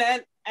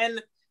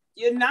 and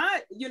you're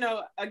not,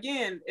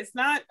 again, it's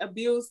not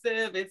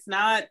abusive. It's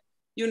not,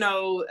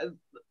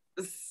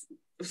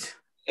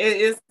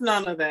 it's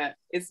none of that.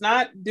 It's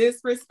not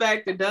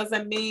disrespect. It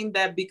doesn't mean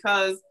that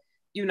because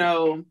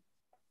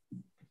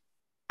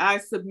I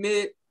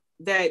submit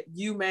that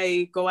you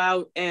may go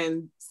out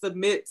and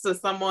submit to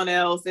someone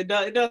else. It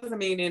doesn't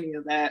mean any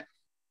of that.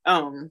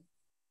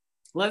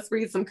 Let's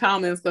read some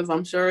comments because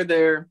I'm sure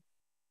they're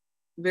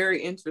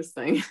very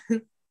interesting.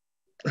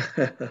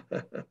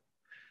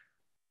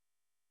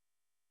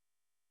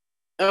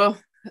 Oh,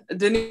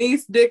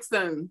 Denise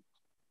Dixon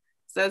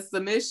says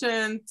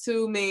submission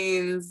too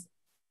means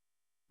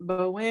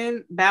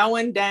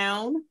bowing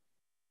down.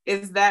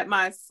 Is that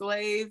my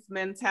slave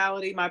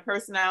mentality? My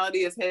personality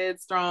is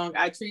headstrong.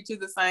 I treat you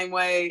the same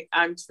way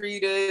I'm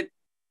treated.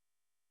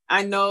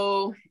 I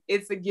know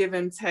it's a give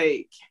and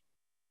take.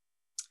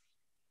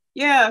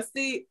 Yeah,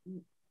 see,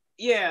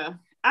 yeah.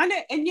 And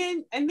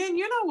then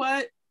you know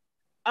what?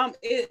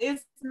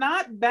 It's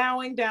not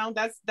bowing down.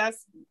 That's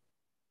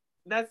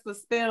the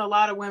spin a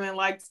lot of women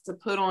like to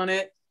put on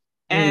it.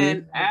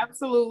 And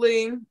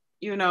absolutely,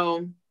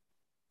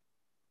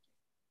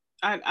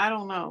 I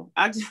don't know.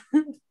 I just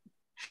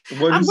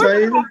What you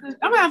say? I'm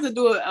gonna have to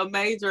do a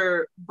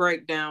major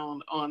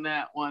breakdown on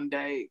that one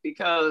day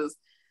because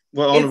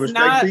on the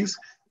respect piece.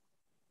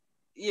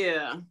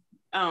 Yeah.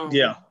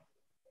 Yeah.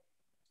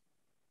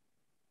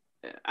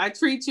 I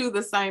treat you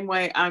the same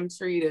way I'm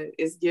treated.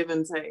 It's give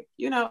and take.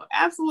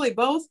 Absolutely.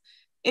 Both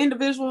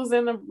individuals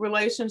in the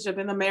relationship,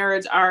 in the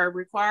marriage, are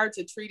required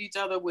to treat each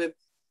other with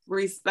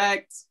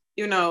respect,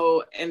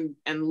 and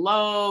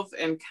love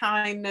and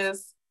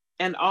kindness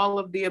and all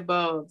of the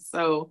above.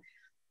 So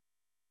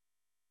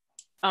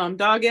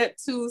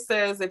Doggett 2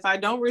 says, if I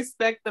don't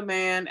respect the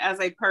man as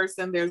a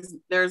person,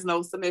 there's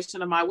no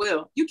submission of my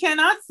will. You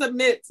cannot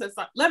submit to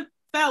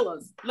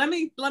fellas. Let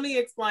me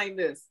explain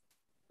this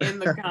in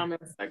the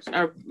comment section,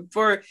 or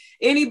for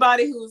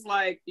anybody who's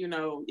like,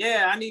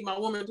 yeah, I need my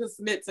woman to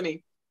submit to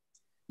me.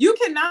 You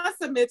cannot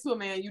submit to a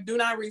man you do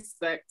not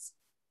respect,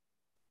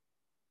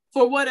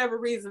 for whatever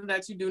reason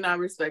that you do not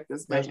respect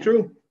this man. That's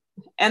true.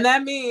 And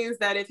that means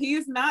that if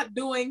he's not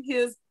doing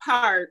his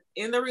part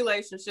in the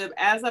relationship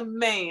as a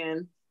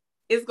man,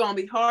 it's going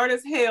to be hard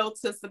as hell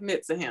to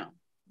submit to him.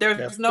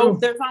 There's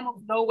almost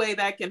no way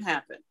that can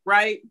happen,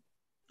 right?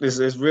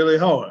 It's really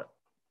hard.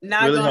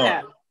 Not really going to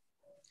happen.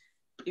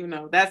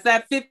 That's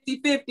that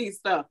 50-50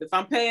 stuff. If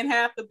I'm paying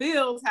half the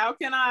bills, how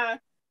can I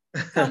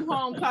come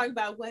home talking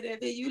about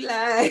whatever you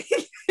like?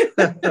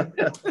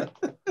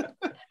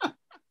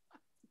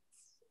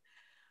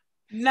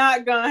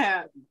 Not going to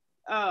happen.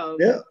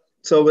 Yeah.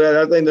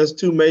 So I think there's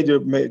two major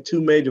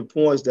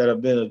points that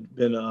have been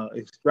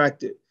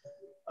extracted.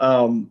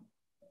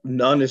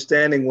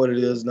 Understanding what it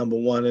is, number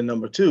one, and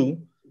number two,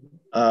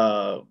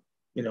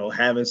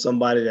 having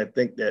somebody that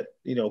think that,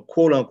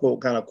 quote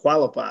unquote, kind of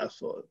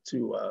qualifies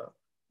to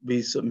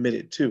be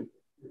submitted to.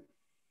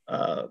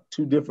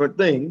 Two different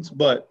things,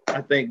 but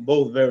I think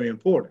both very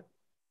important.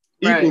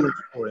 Equally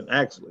important,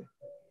 actually.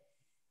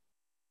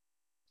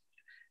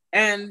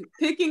 And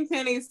Picking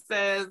Penny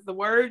says the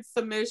word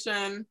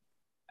submission,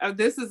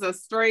 this is a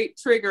straight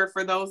trigger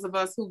for those of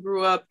us who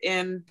grew up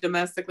in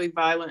domestically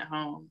violent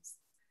homes.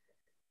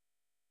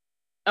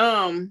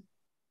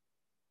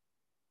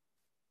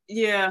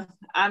 Yeah,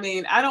 I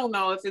mean, I don't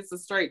know if it's a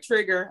straight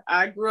trigger.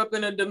 I grew up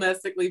in a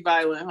domestically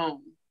violent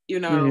home,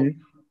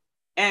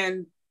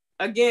 and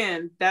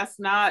again, that's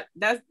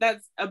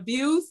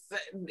abuse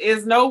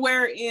is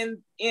nowhere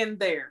in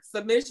there.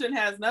 Submission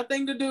has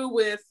nothing to do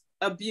with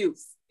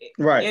abuse.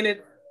 Right. And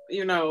it,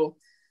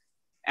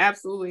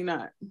 absolutely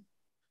not.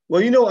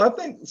 Well, I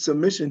think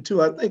submission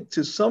too, I think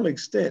to some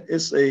extent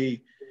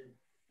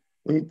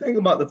when you think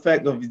about the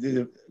fact of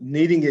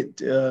needing it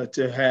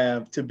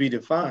to be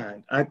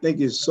defined, I think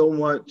it's so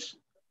much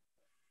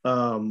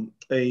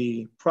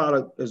a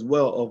product as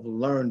well of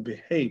learned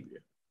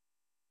behavior.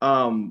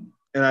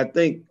 And I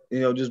think,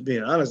 just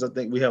being honest, I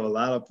think we have a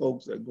lot of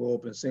folks that grow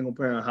up in single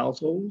parent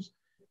households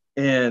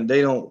and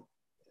they don't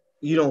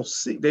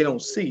see it. They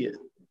don't see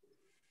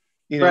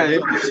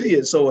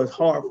it. So it's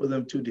hard for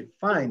them to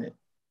define it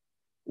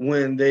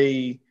when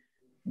they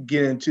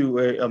get into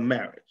a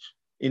marriage.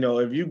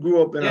 If you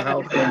grew up in a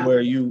household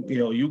where you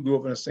grew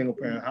up in a single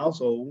parent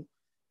household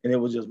and it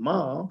was just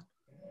mom,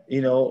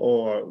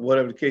 or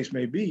whatever the case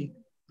may be,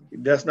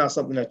 that's not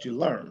something that you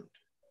learned.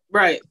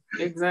 Right.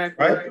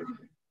 Exactly. Right.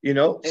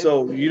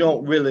 So you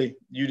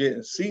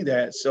didn't see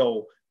that.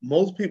 So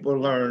most people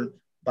learn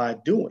by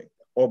doing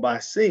or by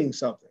seeing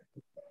something,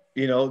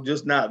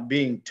 just not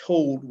being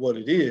told what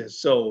it is.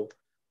 So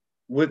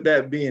with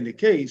that being the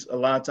case, a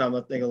lot of times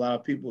I think a lot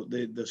of people,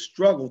 the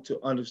struggle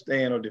to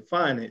understand or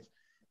define it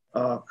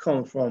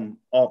comes from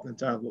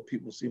oftentimes what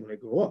people see when they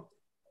grow up.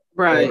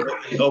 Right.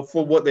 Or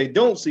for what they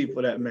don't see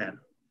for that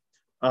matter.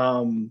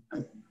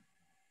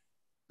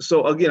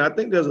 So again, I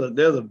think there's a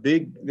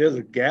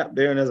gap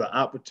there, and there's an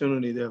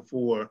opportunity there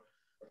for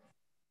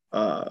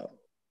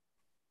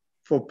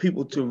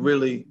people to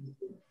really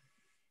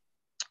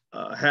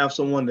have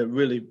someone that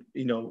really,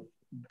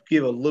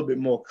 give a little bit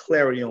more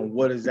clarity on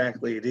what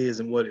exactly it is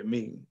and what it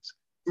means.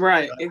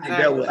 Right.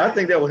 Exactly. I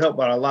think that would help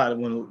out a lot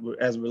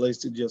as it relates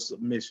to just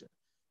submission,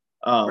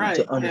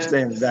 to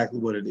understand exactly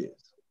what it is.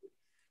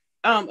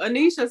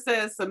 Anisha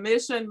says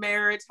submission,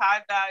 marriage,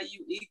 high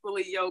value,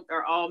 equally yoked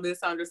are all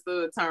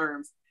misunderstood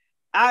terms.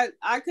 I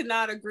could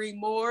not agree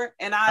more.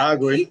 And I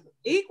agree.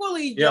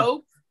 Equally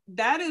yoked,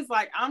 that is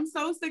like, I'm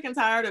so sick and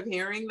tired of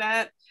hearing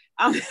that.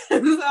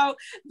 So,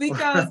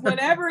 because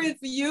whenever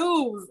it's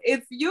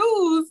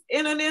used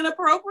in an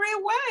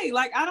inappropriate way.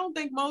 Like, I don't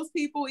think most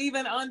people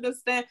even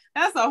understand.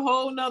 That's a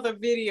whole nother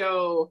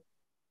video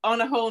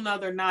on a whole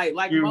nother night.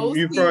 Like, most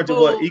people referring to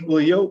what,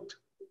 equally yoked?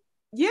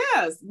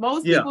 Yes,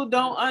 most people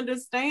don't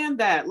understand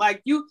that.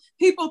 Like,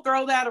 people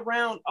throw that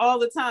around all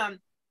the time.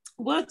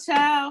 Well,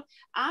 child,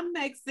 I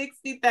make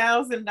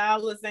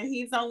 $60,000 and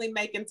he's only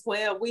making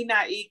 12. We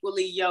not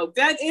equally yoked.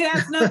 That it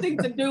has nothing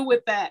to do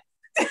with that.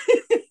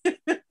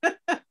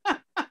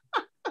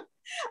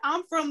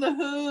 I'm from the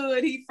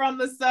hood. He from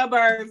the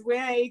suburbs. We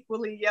ain't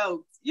equally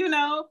yoked.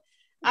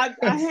 I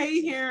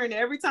hate hearing it.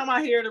 Every time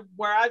I hear the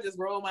word, I just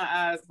roll my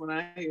eyes when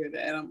I hear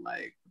that. I'm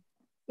like,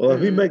 well,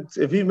 if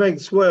he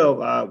makes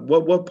 12,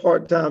 what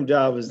part-time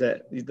job is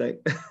that, you think?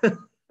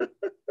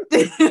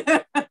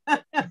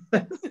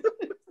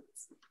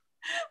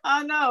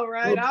 I know,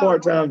 right? What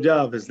part-time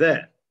job is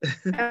that?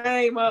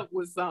 Came up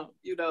with something,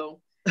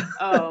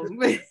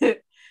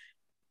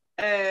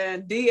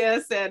 And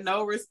DS said,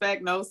 no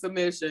respect, no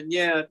submission.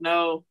 Yeah,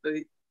 no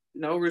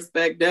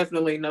respect,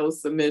 definitely no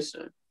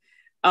submission.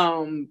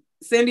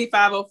 Cindy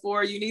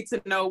 504, you need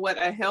to know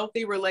what a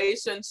healthy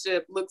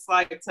relationship looks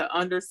like to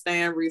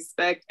understand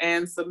respect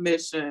and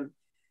submission.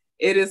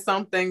 It is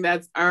something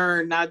that's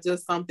earned, not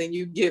just something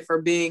you get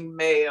for being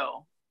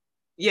male.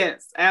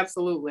 Yes,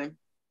 absolutely.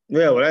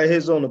 Yeah, well, that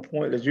hits on the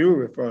point that you were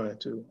referring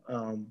to.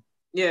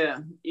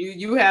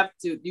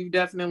 You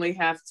definitely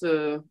have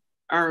to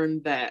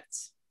earn that.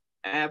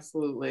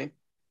 Absolutely.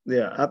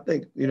 Yeah, I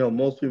think,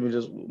 most women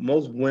just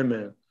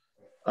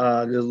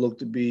look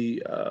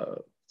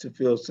to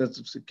feel a sense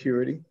of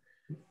security,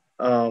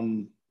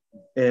 and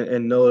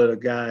know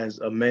that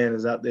a man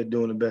is out there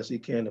doing the best he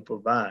can to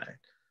provide.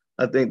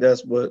 I think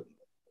that's what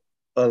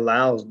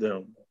allows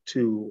them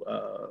to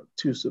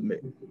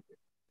submit.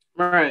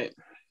 Right.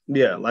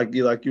 Yeah, like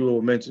you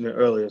were mentioning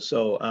earlier.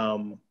 So,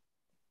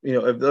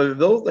 if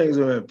those things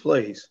are in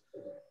place,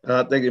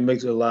 I think it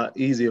makes it a lot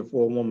easier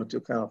for a woman to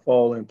kind of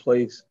fall in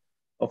place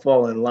or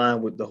fall in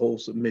line with the whole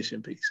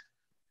submission piece.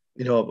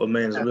 If a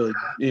man is really,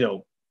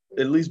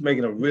 at least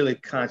making a really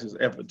conscious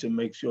effort to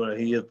make sure that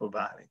he is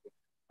providing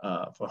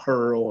for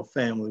her or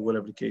family,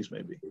 whatever the case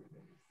may be.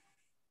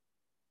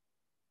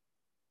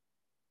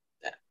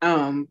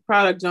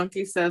 Product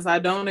Junkie says, I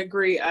don't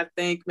agree. I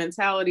think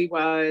mentality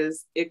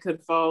wise, it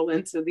could fall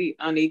into the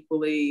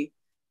unequally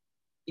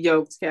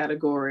yoked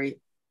category.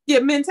 Yeah,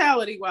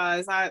 mentality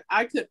wise, I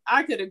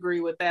could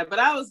agree with that. But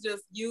I was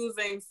just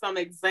using some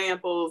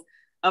examples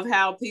of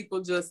how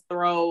people just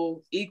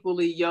throw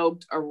equally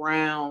yoked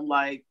around,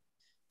 like,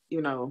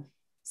 you know,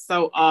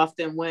 so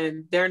often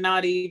when they're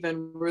not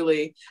even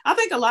really. I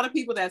think a lot of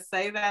people that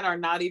say that are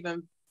not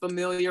even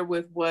familiar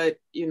with what,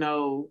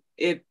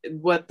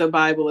 what the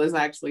Bible is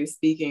actually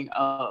speaking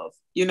of,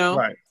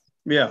 Right.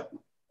 Yeah.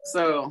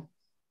 So,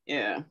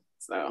 yeah.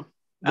 So,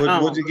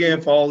 which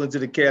again fall into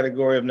the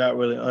category of not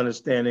really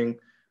understanding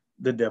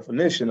the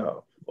definition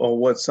of or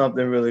what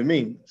something really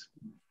means,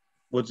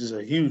 which is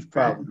a huge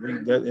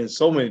problem in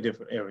so many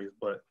different areas.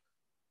 But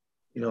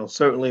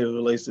certainly it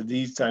relates to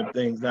these type of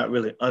things, not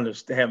really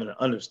having an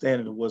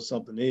understanding of what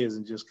something is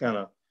and just kind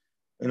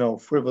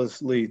of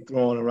frivolously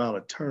throwing around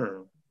a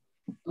term.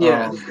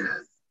 Yeah.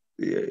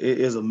 It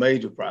is a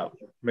major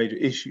problem, major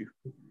issue.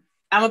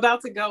 I'm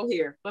about to go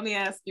here. Let me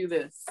ask you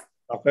this.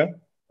 Okay.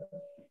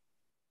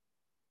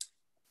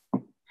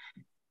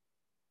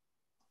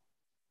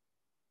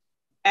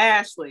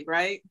 Ashley,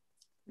 right?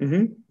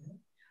 Mm-hmm.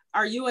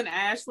 Are you and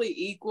Ashley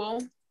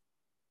equal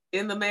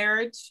in the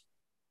marriage?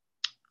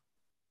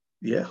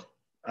 Yeah,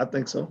 I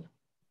think so.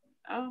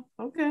 Oh,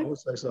 okay. I would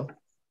say so.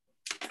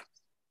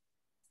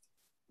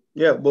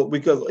 Yeah, but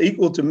because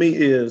equal to me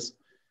is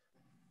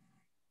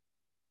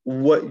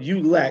what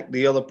you lack,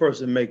 the other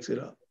person makes it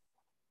up.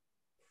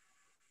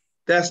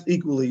 That's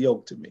equally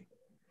yoked to me.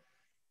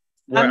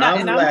 Where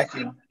I'm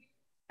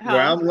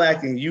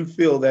lacking, you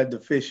feel that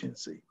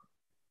deficiency.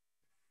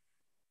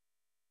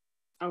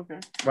 Okay.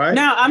 Right.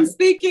 Now I'm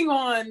speaking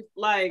on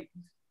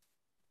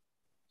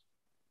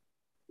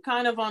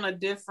kind of on a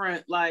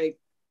different,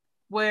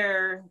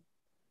 where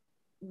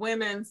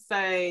women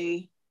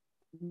say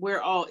we're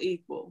all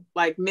equal,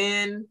 like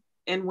men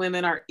and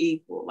women are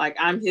equal. Like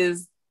I'm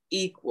his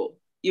equal,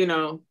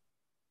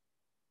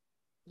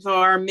 So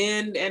are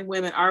men and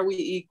women, are we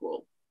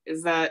equal?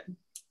 Is that?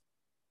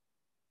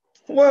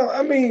 Well,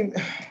 I mean,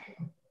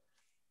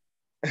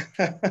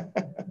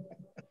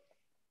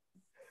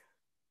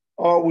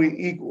 are we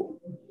equal?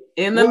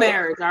 In the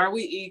marriage, are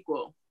we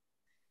equal?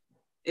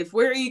 If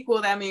we're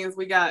equal, that means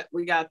we got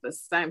the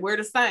same. We're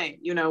the same.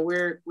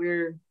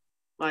 We're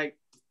like,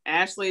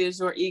 Ashley is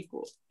your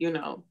equal.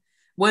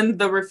 When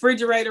the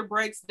refrigerator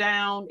breaks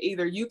down,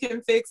 either you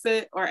can fix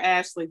it or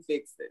Ashley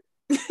fix it.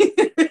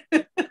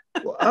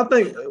 Well, I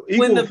think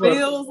when the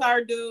bills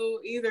are due,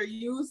 either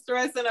you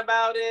stressing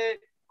about it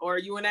or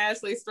you and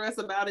Ashley stress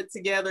about it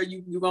together.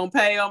 You gonna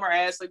pay them or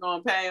Ashley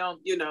gonna pay them.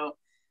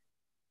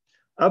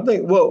 I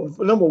think. Well,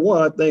 number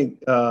one, I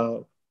think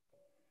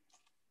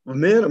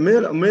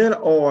men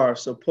are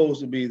supposed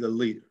to be the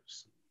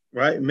leaders,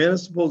 right? Men are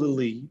supposed to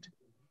lead,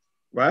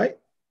 right?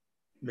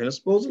 Men are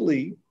supposed to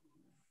lead,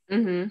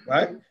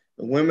 right?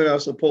 The women are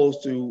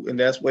supposed to, and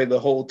that's where the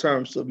whole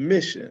term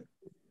submission.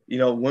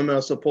 Women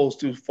are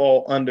supposed to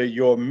fall under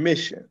your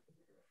mission,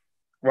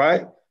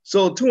 right?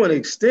 So to an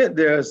extent,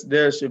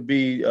 there should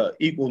be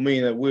equal,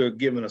 meaning that we're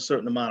given a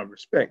certain amount of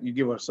respect. You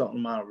give us a certain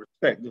amount of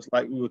respect, just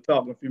like we were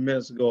talking a few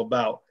minutes ago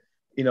about,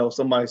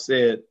 somebody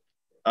said,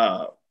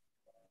 to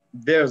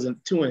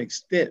an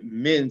extent,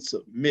 men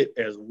submit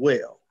as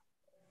well,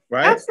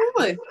 right?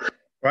 Absolutely.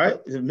 Right?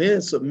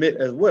 Men submit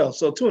as well.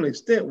 So to an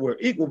extent, we're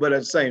equal, but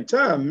at the same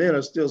time, men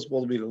are still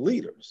supposed to be the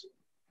leaders,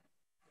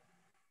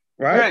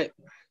 right?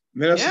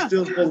 Men are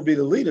still supposed to be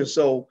the leaders.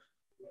 So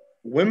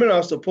women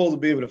are supposed to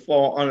be able to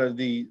fall under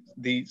the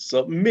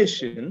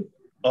submission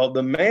of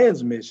the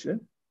man's mission.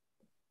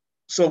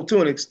 So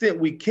to an extent,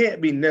 we can't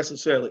be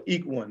necessarily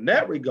equal in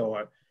that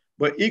regard,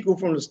 but equal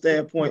from the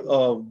standpoint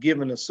of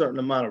giving a certain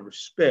amount of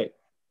respect,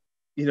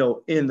 in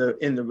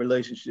the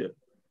relationship,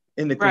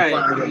 in the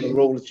confines of the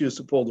role that you're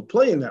supposed to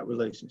play in that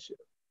relationship.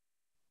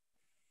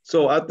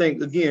 So I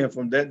think, again,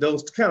 from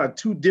those kind of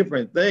two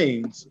different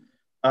things,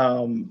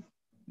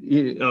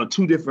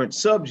 two different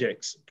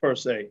subjects per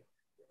se,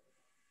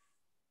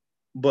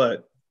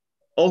 but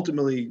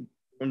ultimately,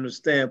 from the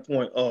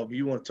standpoint of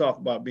you want to talk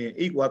about being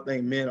equal, I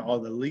think men are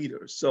the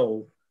leaders.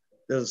 So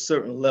there's a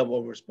certain level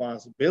of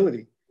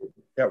responsibility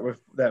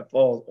that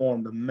falls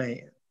on the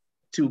man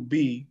to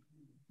be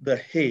the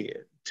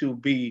head, to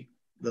be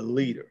the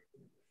leader.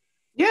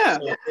 Yeah.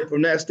 So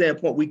from that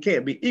standpoint, we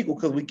can't be equal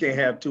because we can't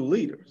have two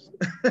leaders.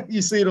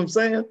 You see what I'm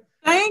saying?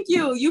 Thank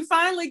you. You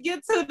finally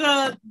get to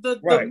the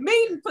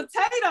meat and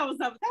potatoes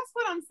of it. That's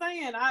what I'm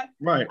saying.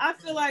 I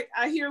feel like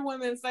I hear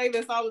women say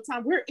this all the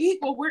time. We're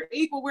equal. We're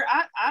equal.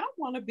 I don't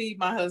want to be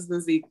my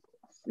husband's equal.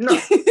 No. No.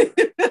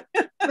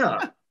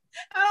 I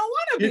don't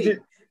want to be.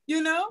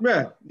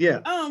 Yeah.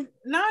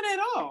 Not at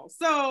all.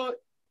 So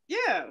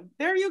yeah,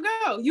 there you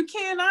go. You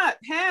cannot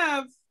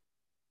have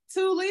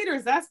two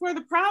leaders. That's where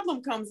the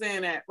problem comes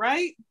in at,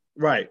 right?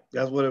 Right.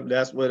 That's where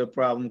the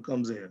problem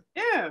comes in.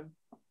 Yeah.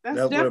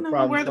 That's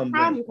definitely where the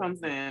problem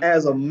comes in.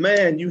 As a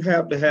man, you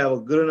have to have a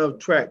good enough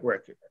track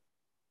record.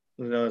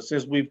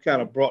 Since we've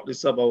kind of brought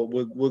this up,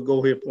 we'll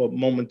go here for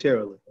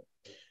momentarily.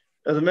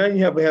 As a man,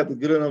 you have to have a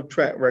good enough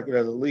track record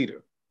as a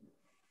leader.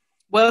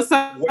 Well,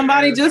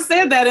 somebody just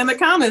said that in the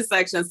comment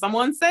section.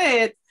 Someone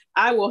said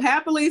I will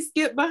happily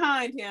skip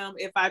behind him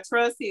if I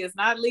trust he is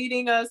not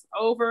leading us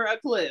over a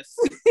cliff.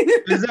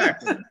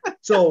 Exactly.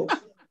 So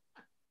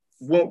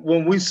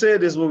when we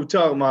said this, what we're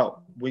talking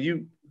about,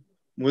 when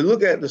we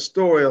look at the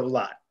story of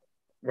Lot,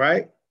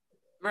 right?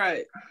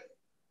 Right.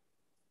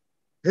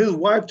 His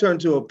wife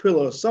turned to a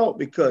pillar of salt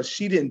because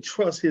she didn't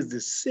trust his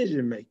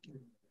decision making.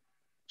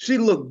 She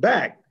looked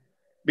back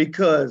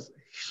because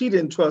she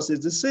didn't trust his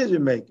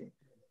decision making.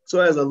 So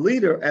as a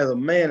leader, as a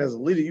man, as a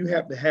leader, you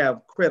have to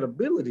have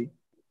credibility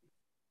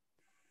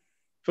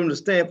from the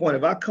standpoint,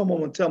 if I come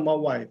home and tell my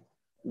wife,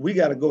 we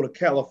got to go to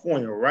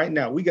California right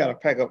now, we got to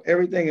pack up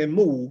everything and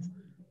move,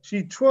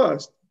 she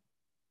trusts.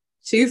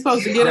 She's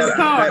supposed to get in the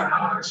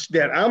car.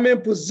 That I'm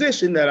in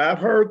position, that I've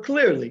heard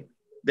clearly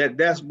that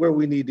that's where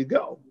we need to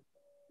go.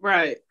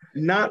 Right.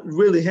 Not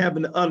really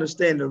having to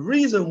understand the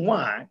reason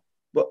why,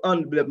 but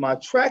that my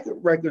track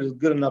record is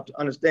good enough to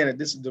understand that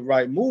this is the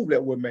right move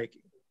that we're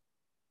making.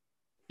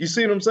 You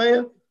see what I'm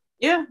saying?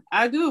 Yeah,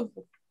 I do.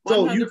 100%.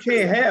 So you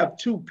can't have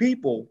two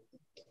people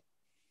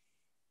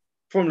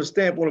from the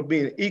standpoint of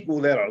being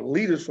equal that are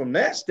leaders from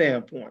that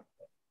standpoint.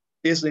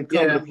 It's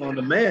incumbent upon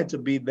the man to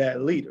be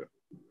that leader.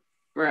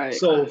 Right.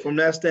 So from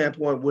that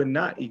standpoint, we're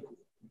not equal.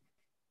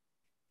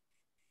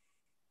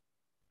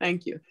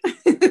 Thank you.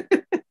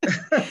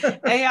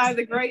 AI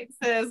the Great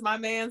says, my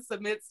man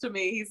submits to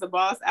me. He's the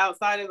boss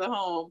outside of the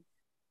home.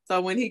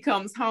 So when he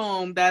comes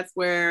home, that's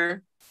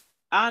where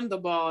I'm the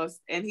boss,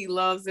 and he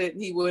loves it.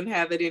 And he wouldn't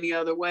have it any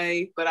other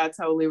way, but I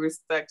totally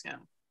respect him.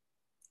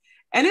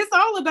 And it's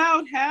all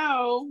about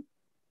how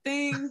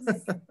things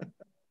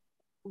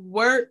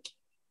work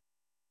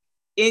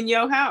in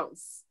your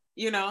house,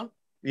 you know?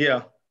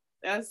 Yeah.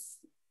 It's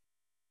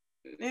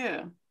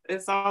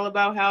all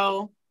about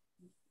how,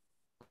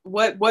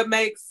 what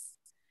makes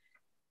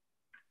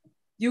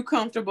you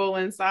comfortable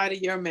inside of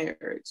your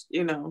marriage,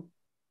 you know?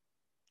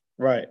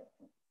 Right.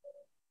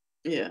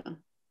 Yeah.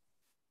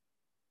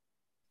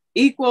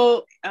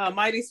 Equal,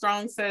 Mighty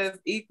Strong says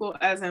equal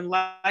as in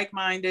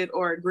like-minded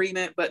or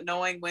agreement, but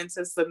knowing when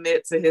to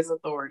submit to his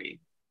authority.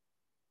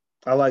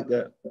 I like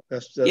that.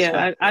 That's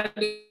I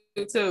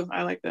do too.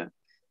 I like that.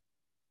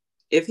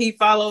 If he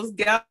follows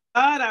God,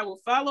 I will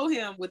follow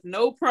him with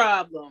no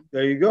problem.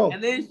 There you go.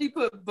 And then she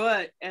put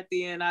but at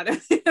the end.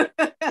 What's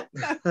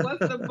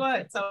the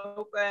but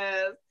so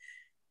fast?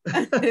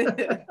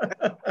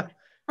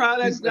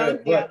 Product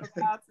Junkie, I'm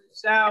about to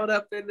shout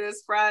up in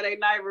this Friday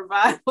night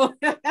revival.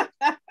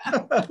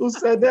 Who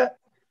said that?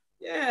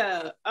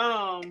 Yeah.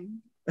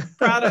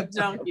 Product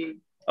Junkie.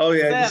 Oh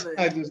yeah,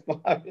 I just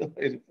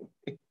populated for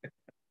me.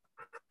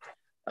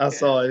 I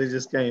saw it. It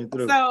just came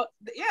through. So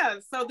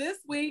this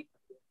week,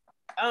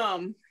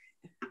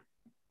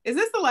 is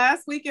this the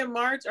last week in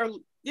March? Or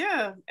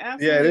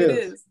absolutely it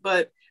is.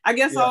 But I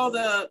guess all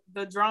the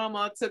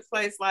drama took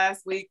place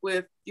last week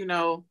with,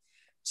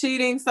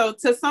 cheating. So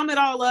to sum it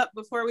all up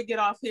before we get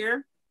off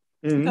here,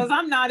 because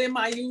I'm not in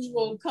my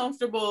usual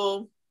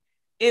comfortable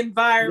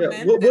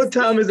environment. Yeah. What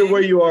time is it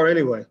where you are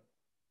anyway?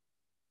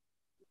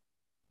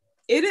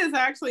 It is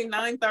actually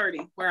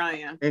 9:30 where I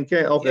am.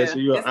 Okay, so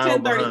you're it's an hour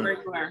 10:30 behind.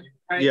 where you are,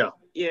 right? Yeah.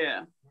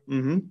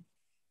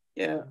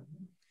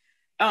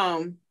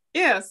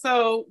 Yeah.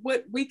 So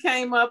what we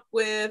came up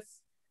with,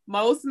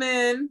 most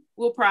men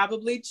will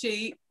probably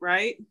cheat,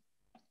 right?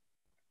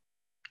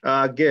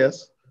 I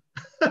guess.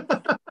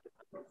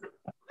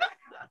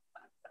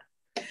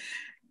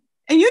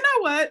 And you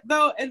know what,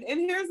 though, and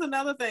here's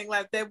another thing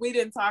like that we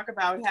didn't talk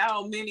about,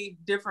 how many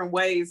different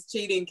ways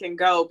cheating can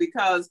go,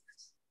 because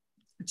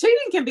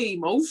cheating can be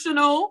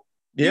emotional.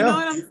 You know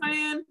what I'm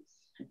saying?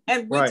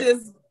 And which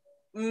is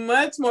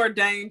much more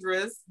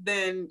dangerous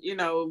than,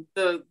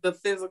 the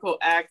physical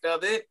act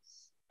of it.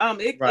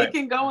 It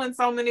can go in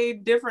so many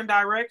different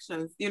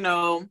directions.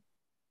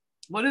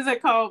 What is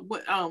it called?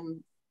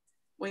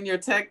 When you're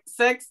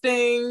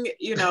sexting,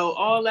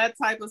 all that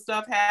type of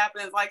stuff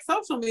happens. Like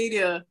social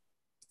media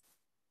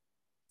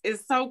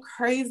is so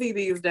crazy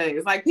these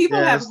days. Like people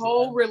have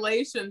whole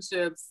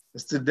relationships.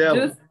 It's the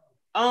devil. Just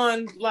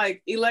on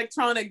like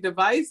electronic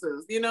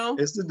devices,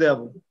 It's the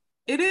devil.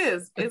 It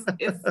is. It's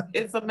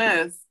a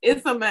mess.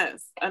 It's a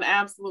mess. An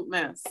absolute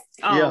mess.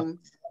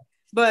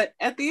 But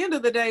at the end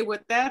of the day,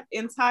 with that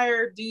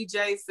entire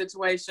DJ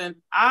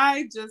situation,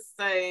 I just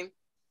say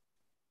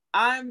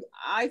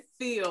I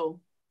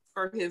feel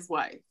for his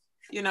wife,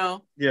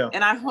 and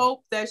I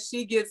hope that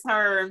she gets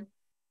her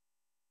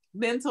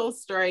mental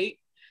straight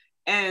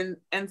and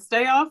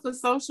stay off of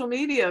social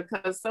media,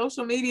 because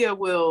social media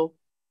will,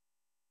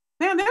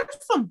 man, there's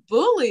some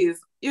bullies,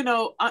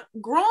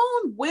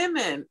 grown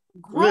women.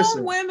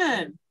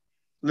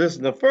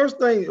 Listen, the first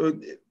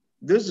thing,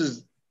 this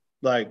is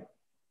like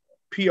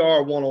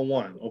PR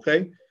 101,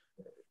 okay?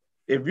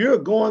 If you're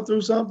going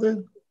through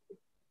something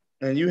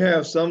and you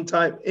have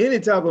any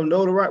type of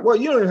notoriety, well,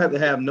 you don't even have to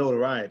have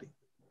notoriety.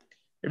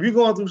 If you're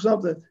going through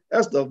something,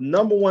 that's the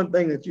number one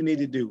thing that you need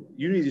to do.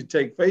 You need to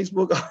take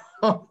Facebook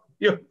off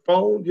your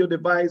phone, your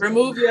device.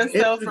 Remove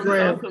yourself from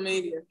social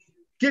media.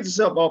 Get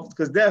yourself off,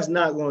 because that's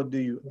not going to do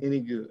you any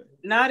good.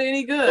 Not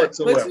any good.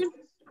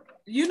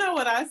 You know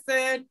what I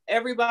said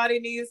everybody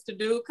needs to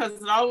do,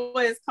 because it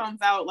always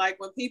comes out like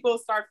when people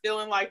start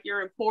feeling like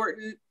you're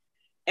important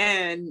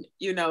and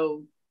you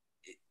know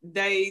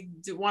they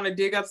want to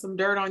dig up some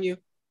dirt on you,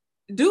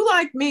 do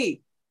like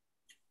me,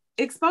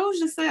 expose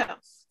yourself.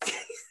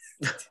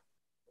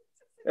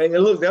 And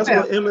look, that's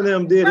what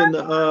Eminem did in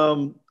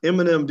the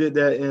Eminem did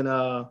that in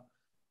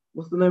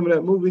what's the name of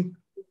that movie?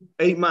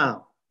 8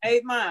 Mile.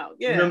 8 Mile,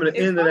 yeah. Remember the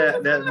end of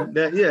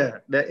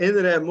that end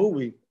of that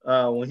movie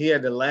when he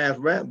had the last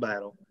rap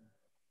battle.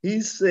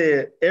 He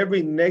said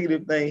every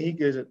negative thing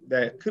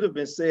that could have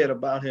been said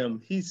about him,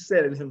 he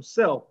said it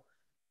himself.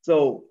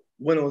 So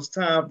when it was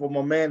time for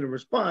my man to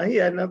respond, he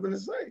had nothing to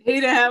say. He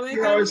didn't have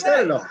anything to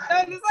say.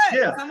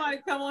 Yeah. Somebody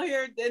come on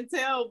here and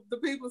tell the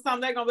people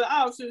something, they're gonna be,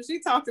 oh shoot, she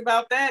talked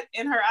about that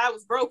in her I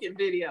Was Broken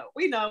video.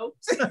 We know.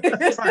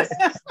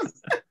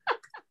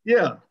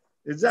 Yeah,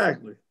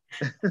 exactly.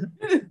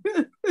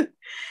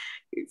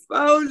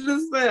 Expose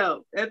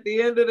yourself at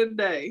the end of the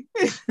day.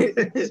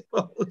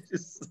 Expose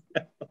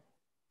yourself.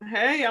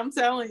 Hey, I'm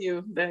telling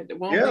you that it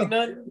won't be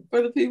nothing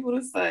for the people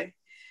to say.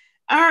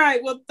 All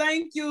right. Well,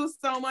 thank you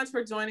so much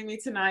for joining me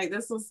tonight.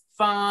 This was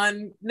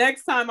fun.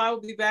 Next time I will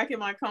be back in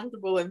my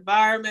comfortable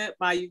environment.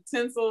 My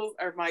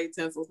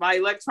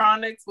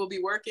electronics will be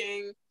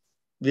working.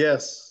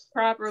 Yes.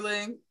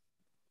 Properly.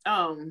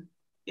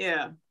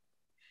 Yeah.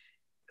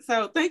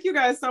 So thank you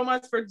guys so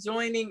much for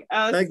joining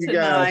us tonight.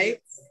 Guys.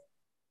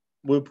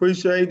 We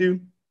appreciate you.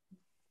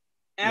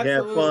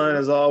 Absolutely. Have fun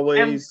as always.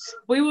 And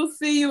we will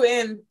see you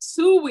in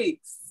 2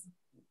 weeks.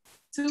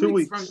 2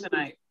 weeks from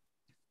tonight.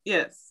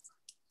 Yes.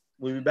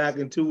 We'll be back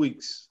in 2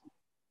 weeks.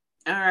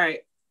 All right.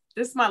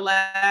 This is my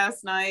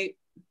last night.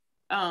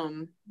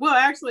 Well,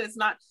 actually it's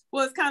not.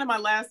 Well, it's kind of my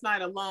last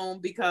night alone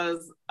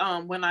because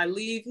when I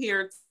leave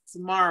here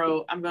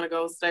tomorrow, I'm gonna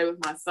go stay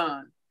with my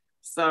son.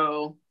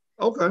 So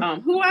okay.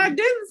 Who I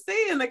didn't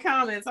see in the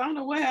comments. I don't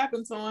know what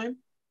happened to him.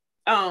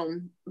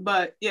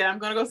 But yeah, I'm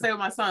gonna go stay with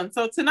my son.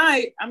 So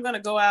tonight I'm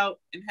gonna go out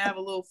and have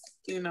a little,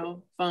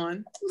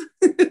 fun.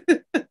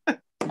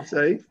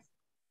 Safe.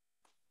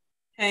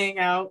 Hang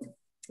out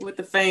with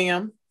the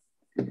fam.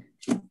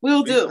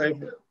 We'll do.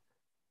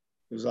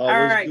 All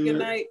right. Good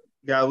night.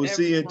 God, we'll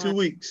see you in 2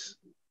 weeks.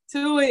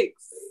 2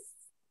 weeks.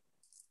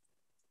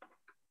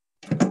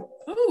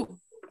 Ooh,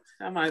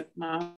 my